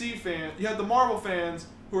DC fans, you have the Marvel fans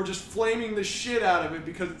who are just flaming the shit out of it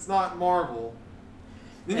because it's not Marvel.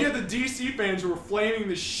 Then you have the DC fans who are flaming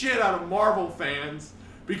the shit out of Marvel fans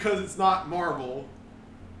because it's not Marvel.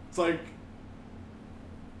 It's like,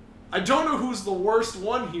 I don't know who's the worst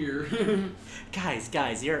one here.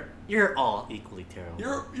 Guys, you're all equally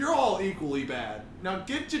terrible. You're all equally bad. Now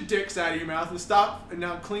get your dicks out of your mouth and stop, and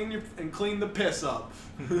now clean the piss up.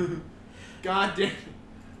 God damn it.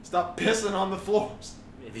 Stop pissing on the floors.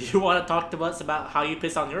 If you want to talk to us about how you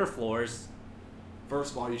piss on your floors,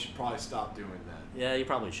 first of all, you should probably stop doing that. Yeah, you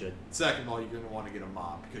probably should. Second of all, you're going to want to get a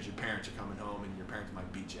mop because your parents are coming home and your parents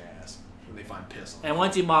might beat your ass when they find piss on And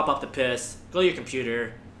once you mop up the piss, go to your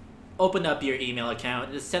computer, open up your email account,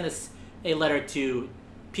 and just send us a letter to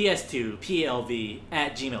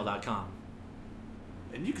ps2plv@gmail.com.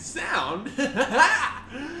 And you can sound just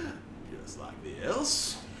like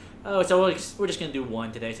this. Oh, so we're just going to do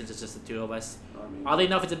one today since it's just the two of us. Oddly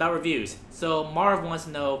enough, it's about reviews. So Marv wants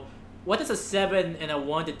to know, what does a 7 and a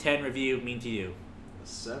 1 to 10 review mean to you? A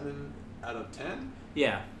 7 out of 10?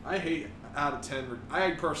 Yeah. I hate out of 10.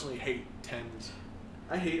 I personally hate 10s.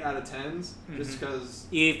 I hate out of 10s just because...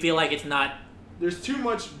 You feel like it's not... There's too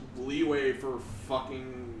much leeway for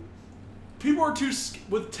fucking... People are too...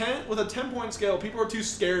 With a 10-point scale, people are too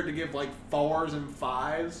scared to give, like, 4s and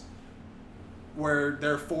 5s. Where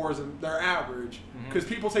they're 4s and they're average. Because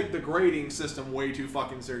people take the grading system way too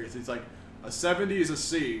fucking serious. It's like, a 70 is a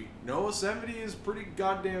C. No, a 70 is pretty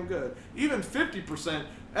goddamn good. Even 50%,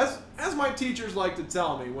 as my teachers like to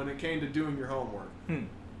tell me when it came to doing your homework, an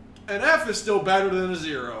F is still better than a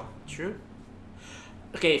 0. True.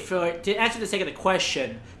 Okay, to answer the second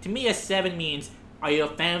question, to me a 7 means, are you a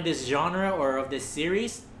fan of this genre or of this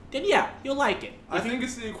series? Then yeah, you'll like it. I think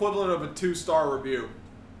it's the equivalent of a 2-star review.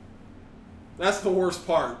 That's the worst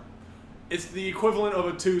part. It's the equivalent of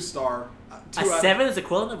a 2-star. A 7 is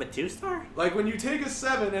equivalent of a 2-star? Like, when you take a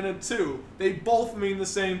 7 and a 2, they both mean the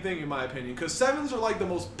same thing, in my opinion. Because 7s are like the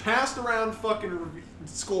most passed-around fucking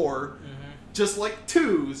score, just like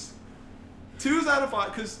 2s. 2s out of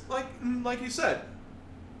 5, because, like you said,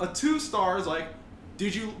 a 2-star is like, do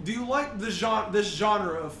you like this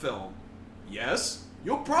genre of film? Yes.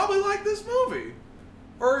 You'll probably like this movie.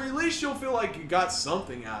 Or at least you'll feel like you got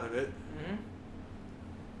something out of it.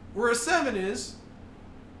 Where a 7 is,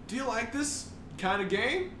 do you like this kind of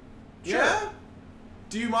game? Sure. Yeah?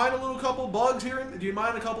 Do you mind a little couple bugs here? Do you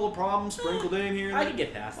mind a couple of problems sprinkled in here? I can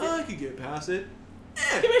get past it. I could get past it.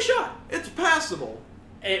 Give it a shot. It's passable.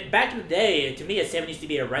 Back in the day, to me, a 7 used to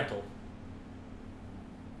be a rental.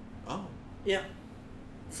 Oh. Yeah.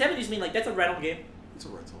 7 used to mean, like, that's a rental game. It's a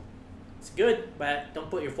rental. It's good, but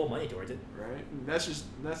don't put your full money towards it. Right? And that's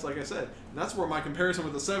like I said, that's where my comparison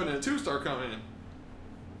with a 7 and a 2-star come in.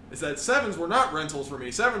 Is that 7s were not rentals for me.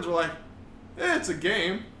 7s were like, it's a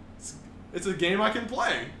game. It's a game I can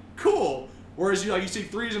play. Cool. Whereas you see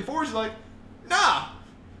 3s and 4s, you're like, nah,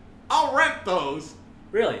 I'll rent those.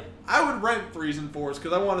 Really? I would rent 3s and 4s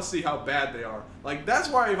because I want to see how bad they are. Like, that's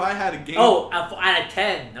why if I had a game... Oh, out of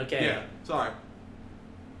 10. Okay. Yeah, sorry.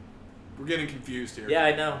 We're getting confused here. Yeah,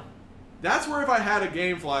 I know. That's where if I had a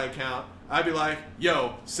GameFly account, I'd be like,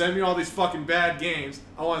 yo, send me all these fucking bad games.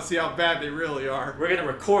 I want to see how bad they really are. We're going to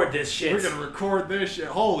record this shit. We're going to record this shit.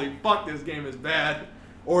 Holy fuck, this game is bad.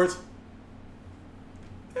 Or it's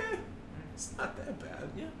not that bad.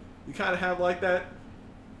 Yeah. You kind of have like that.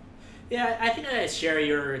 Yeah, I think I share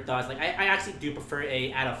your thoughts. Like, I actually do prefer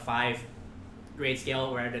a out of 5 grade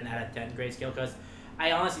scale rather than out of 10 grade scale because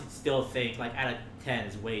I honestly still think like out of 10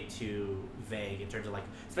 is way too vague in terms of like,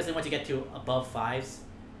 especially once you get to above 5s.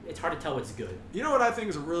 It's hard to tell what's good. You know what I think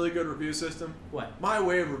is a really good review system? What? My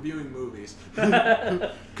way of reviewing movies.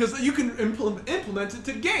 Because you can implement it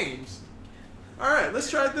to games. All right, let's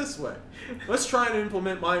try it this way. Let's try and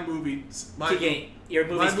implement your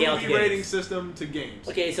movie rating system to games.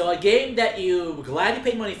 Okay, so a game that you gladly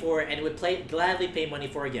paid money for and would gladly pay money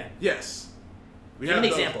for again. Yes. Give an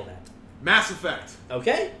example of that. Mass Effect.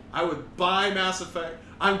 Okay. I would buy Mass Effect.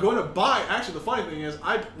 I'm going to buy. Actually, the funny thing is,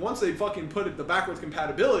 once they fucking put the backwards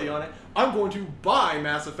compatibility on it, I'm going to buy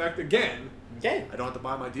Mass Effect again. Okay. I don't have to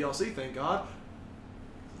buy my DLC, thank God.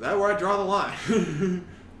 That's where I draw the line.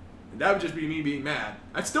 And that would just be me being mad.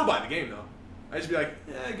 I'd still buy the game though. I'd just be like,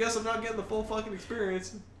 I guess I'm not getting the full fucking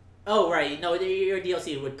experience. Oh right, no, your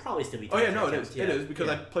DLC would probably still be. Oh yeah, no, it is. Yeah. It is because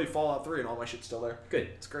I play Fallout 3 and all my shit's still there. Good.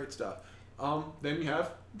 It's great stuff. Then you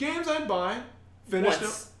have games I'd buy, finish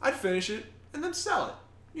them, I'd finish it, and then sell it.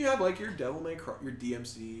 You have like your Devil May Cry, your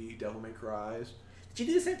DMC, Devil May Cries. Did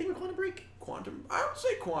you do the same thing with Quantum Break? I would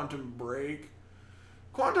say Quantum Break.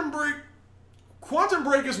 Quantum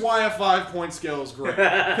Break is why a 5-point scale is great.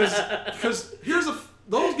 Because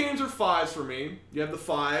those games are 5s for me. You have the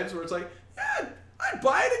 5s where it's like, yeah, I'd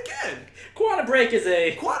buy it again. Quantum Break is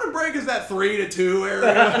that 3 to 2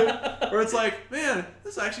 area where it's like, man,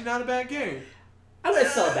 this is actually not a bad game. I'm gonna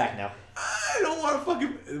sell it back now. I don't want to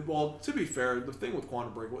fucking. Well, to be fair, the thing with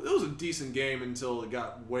Quantum Break, it was a decent game until it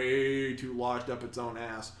got way too lodged up its own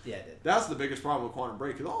ass. Yeah, it did. That's the biggest problem with Quantum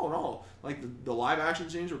Break. Because all in all, like the live action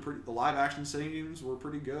scenes were pretty. The live action scenes were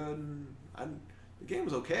pretty good. And the game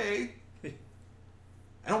was okay.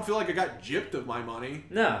 I don't feel like I got gypped of my money.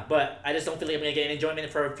 No, but I just don't feel like I'm gonna get any enjoyment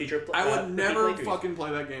for future. I would never fucking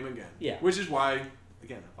play that game again. Yeah. Which is why,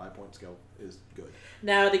 again, a 5-point scale is good.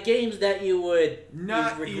 Now, the games that you would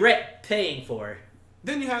regret paying for.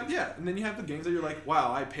 Then you have the games that you're like,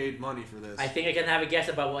 wow, I paid money for this. I think I can have a guess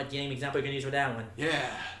about what game example you're gonna use for that one.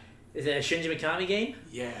 Yeah. Is it a Shinji Mikami game?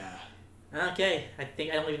 Yeah. Okay, I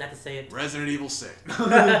think I don't even have to say it. Resident Evil 6.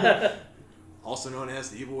 Also known as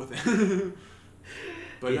The Evil Within.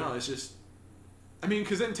 But no, it's just... I mean,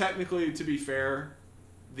 because then technically, to be fair,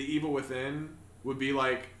 The Evil Within would be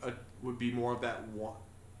like would be more of that one.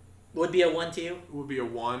 Would be a 1 to you? Would be a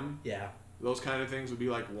 1. Yeah. Those kind of things would be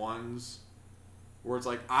like 1s. Where it's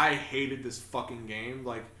like, I hated this fucking game.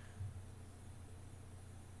 Like...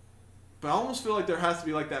 But I almost feel like there has to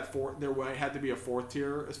be like that there had to be a 4th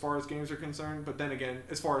tier as far as games are concerned. But then again,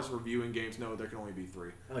 as far as reviewing games, no, there can only be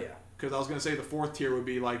 3. Oh yeah. Because I was gonna say the 4th tier would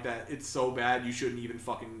be like that. It's so bad you shouldn't even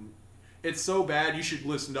fucking. It's so bad you should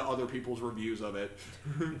listen to other people's reviews of it.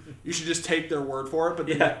 You should just take their word for it. But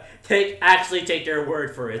actually take their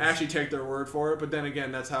word for it. Actually take their word for it. But then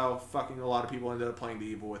again, that's how fucking a lot of people ended up playing The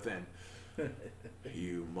Evil Within.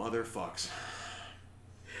 You motherfucks.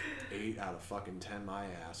 8 out of fucking 10 my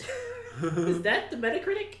ass. Is that the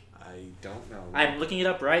Metacritic? I don't know. I'm looking it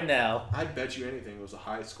up right now. I bet you anything it was a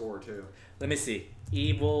high score too. Let me see.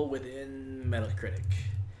 Evil Within Metacritic.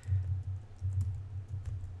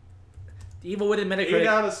 Evil Within Metacritic.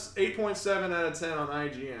 8.7 out of 10 on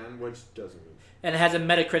IGN, which doesn't mean. And it has a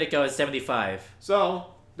Metacritic of 75.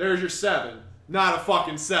 So there's your 7. Not a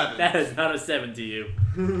fucking 7. That is not a 7 to you.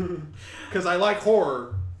 Because I like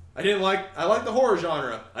horror. I like the horror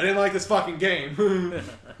genre. I didn't like this fucking game.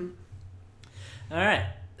 Alright,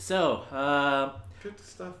 so, Good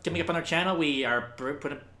stuff. coming up on our channel, we are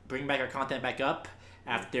bringing back our content back up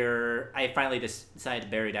after I finally decided to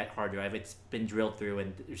bury that hard drive. It's been drilled through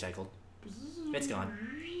and recycled. It's gone.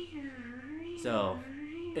 So,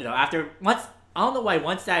 once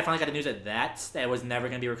I finally got the news that was never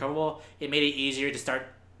going to be recoverable, it made it easier to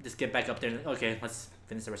just get back up there and, okay, let's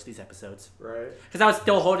finish the rest of these episodes. Right. Because I was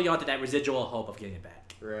still holding on to that residual hope of getting it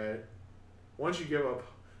back. Right. Once you give up...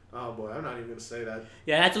 Oh boy, I'm not even going to say that.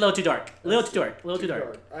 Yeah, that's a little too dark. A little too dark.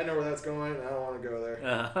 I know where that's going. I don't want to go there.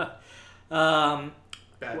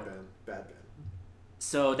 Bad Ben.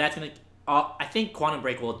 So that's going to... I think Quantum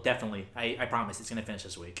Break will definitely... I promise, it's going to finish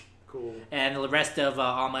this week. Cool. And the rest of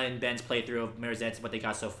Alma and Ben's playthrough of Mirror's Edge, what they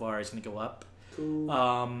got so far, is going to go up. Cool.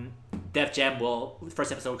 Def Jam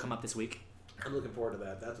first episode will come up this week. I'm looking forward to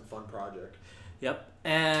that. That's a fun project. Yep.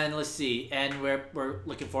 And let's see. And we're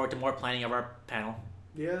looking forward to more planning of our panel.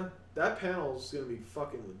 Yeah, that panel's going to be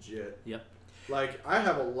fucking legit. Yep. Like, I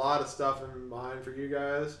have a lot of stuff in mind for you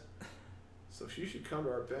guys. So you should come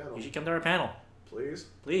to our panel. You should come to our panel. Please.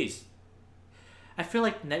 Please. I feel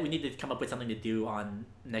like we need to come up with something to do on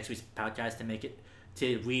next week's podcast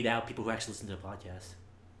to read out people who actually listen to the podcast.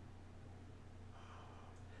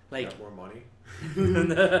 Like, got more money.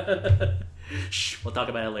 Shh, we'll talk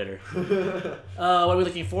about it later. What are we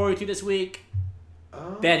looking forward to this week?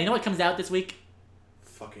 Ben, you know what comes out this week?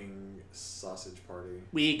 Fucking Sausage Party.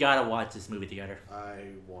 We gotta watch this movie together. I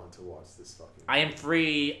want to watch this fucking... I am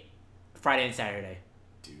free Friday and Saturday.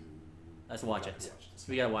 Dude. Let's watch it. Watch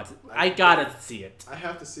We gotta watch it. I gotta see it. I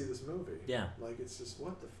have to see this movie. Yeah. Like, it's just,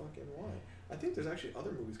 what the fuck and why? I think there's actually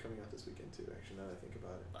other movies coming out this weekend too, actually, now that I think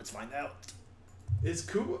about it. Let's find out. Is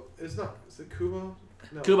Kubo... Is it Kubo?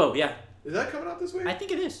 No. Kubo, yeah. Is that coming out this week? I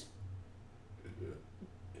think it is. Is it?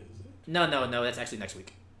 No, that's actually next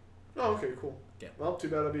week. Oh, okay, cool. Yeah. Well, too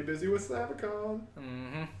bad I'll be busy with Snapcon.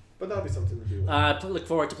 Mm-hmm. But that'll be something to do. Look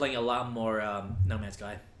forward to playing a lot more No Man's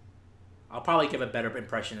Sky. I'll probably give a better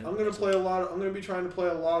impression. I'm gonna be trying to play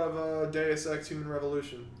a lot of Deus Ex: Human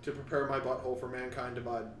Revolution to prepare my butthole for Mankind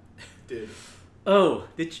Divide. Oh,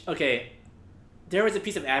 okay. There was a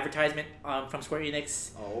piece of advertisement from Square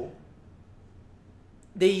Enix. Oh.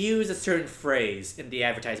 They use a certain phrase in the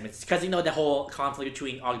advertisements because the whole conflict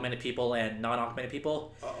between augmented people and non-augmented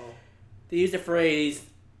people. Uh-oh. They use the phrase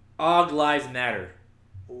 "Aug Lives Matter."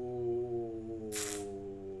 Oh,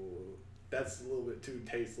 that's a little bit too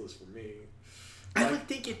tasteless for me. I would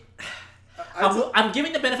think it. I'm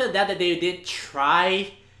giving the benefit of that they didn't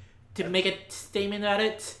try to make a statement at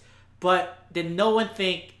it, but did no one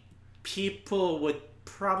think people would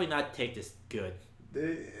probably not take this good?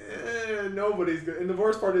 Nobody's gonna, and the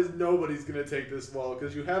worst part is nobody's gonna take this well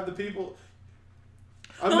because you have the people.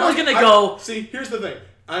 No one's gonna go. See, here's the thing.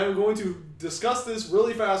 I am going to discuss this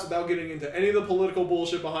really fast without getting into any of the political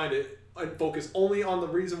bullshit behind it and focus only on the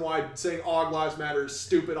reason why saying Aug Lives Matter is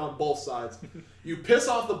stupid on both sides. You piss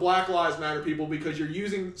off the Black Lives Matter people because you're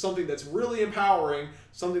using something that's really empowering,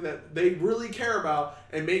 something that they really care about,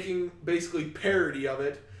 and making basically parody of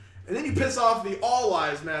it. And then you piss off the All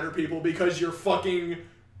Lives Matter people because you're fucking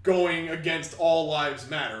going against All Lives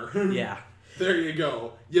Matter. Yeah. There you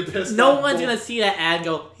go. You pissed off. No one's gonna see that ad and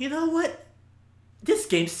go, you know what? This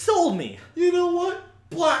game sold me. You know what?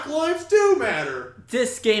 Black lives do matter.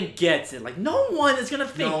 This game gets it. Like, no one is gonna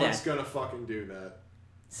think that. No one's gonna fucking do that.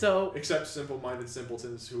 So... Except simple-minded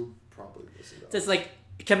simpletons who probably listen to just, like,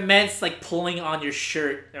 commence, like, pulling on your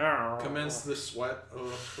shirt. Commence the sweat.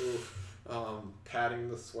 Patting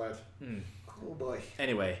the sweat. Oh, boy.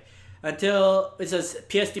 Anyway. Until... It says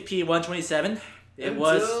PS2P 127. It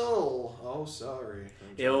was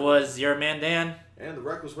your man, Dan. And the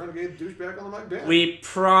reckless renegade douchebag on the mic, Dan. We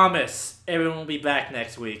promise everyone will be back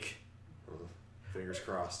next week. Fingers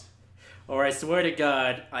crossed. Or I swear to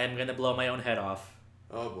God, I am gonna blow my own head off.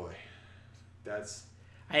 Oh boy, that's.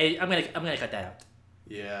 I'm gonna cut that out.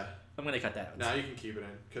 Yeah. I'm gonna cut that out. Now you can keep it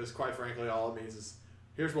in, because quite frankly, all it means is,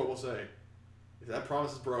 here's what we'll say: if that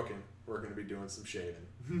promise is broken, we're gonna be doing some shaving.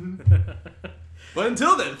 But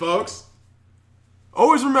until then, folks,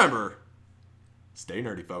 always remember, stay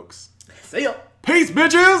nerdy, folks. See ya. Peace,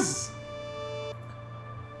 bitches!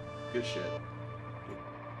 Good shit.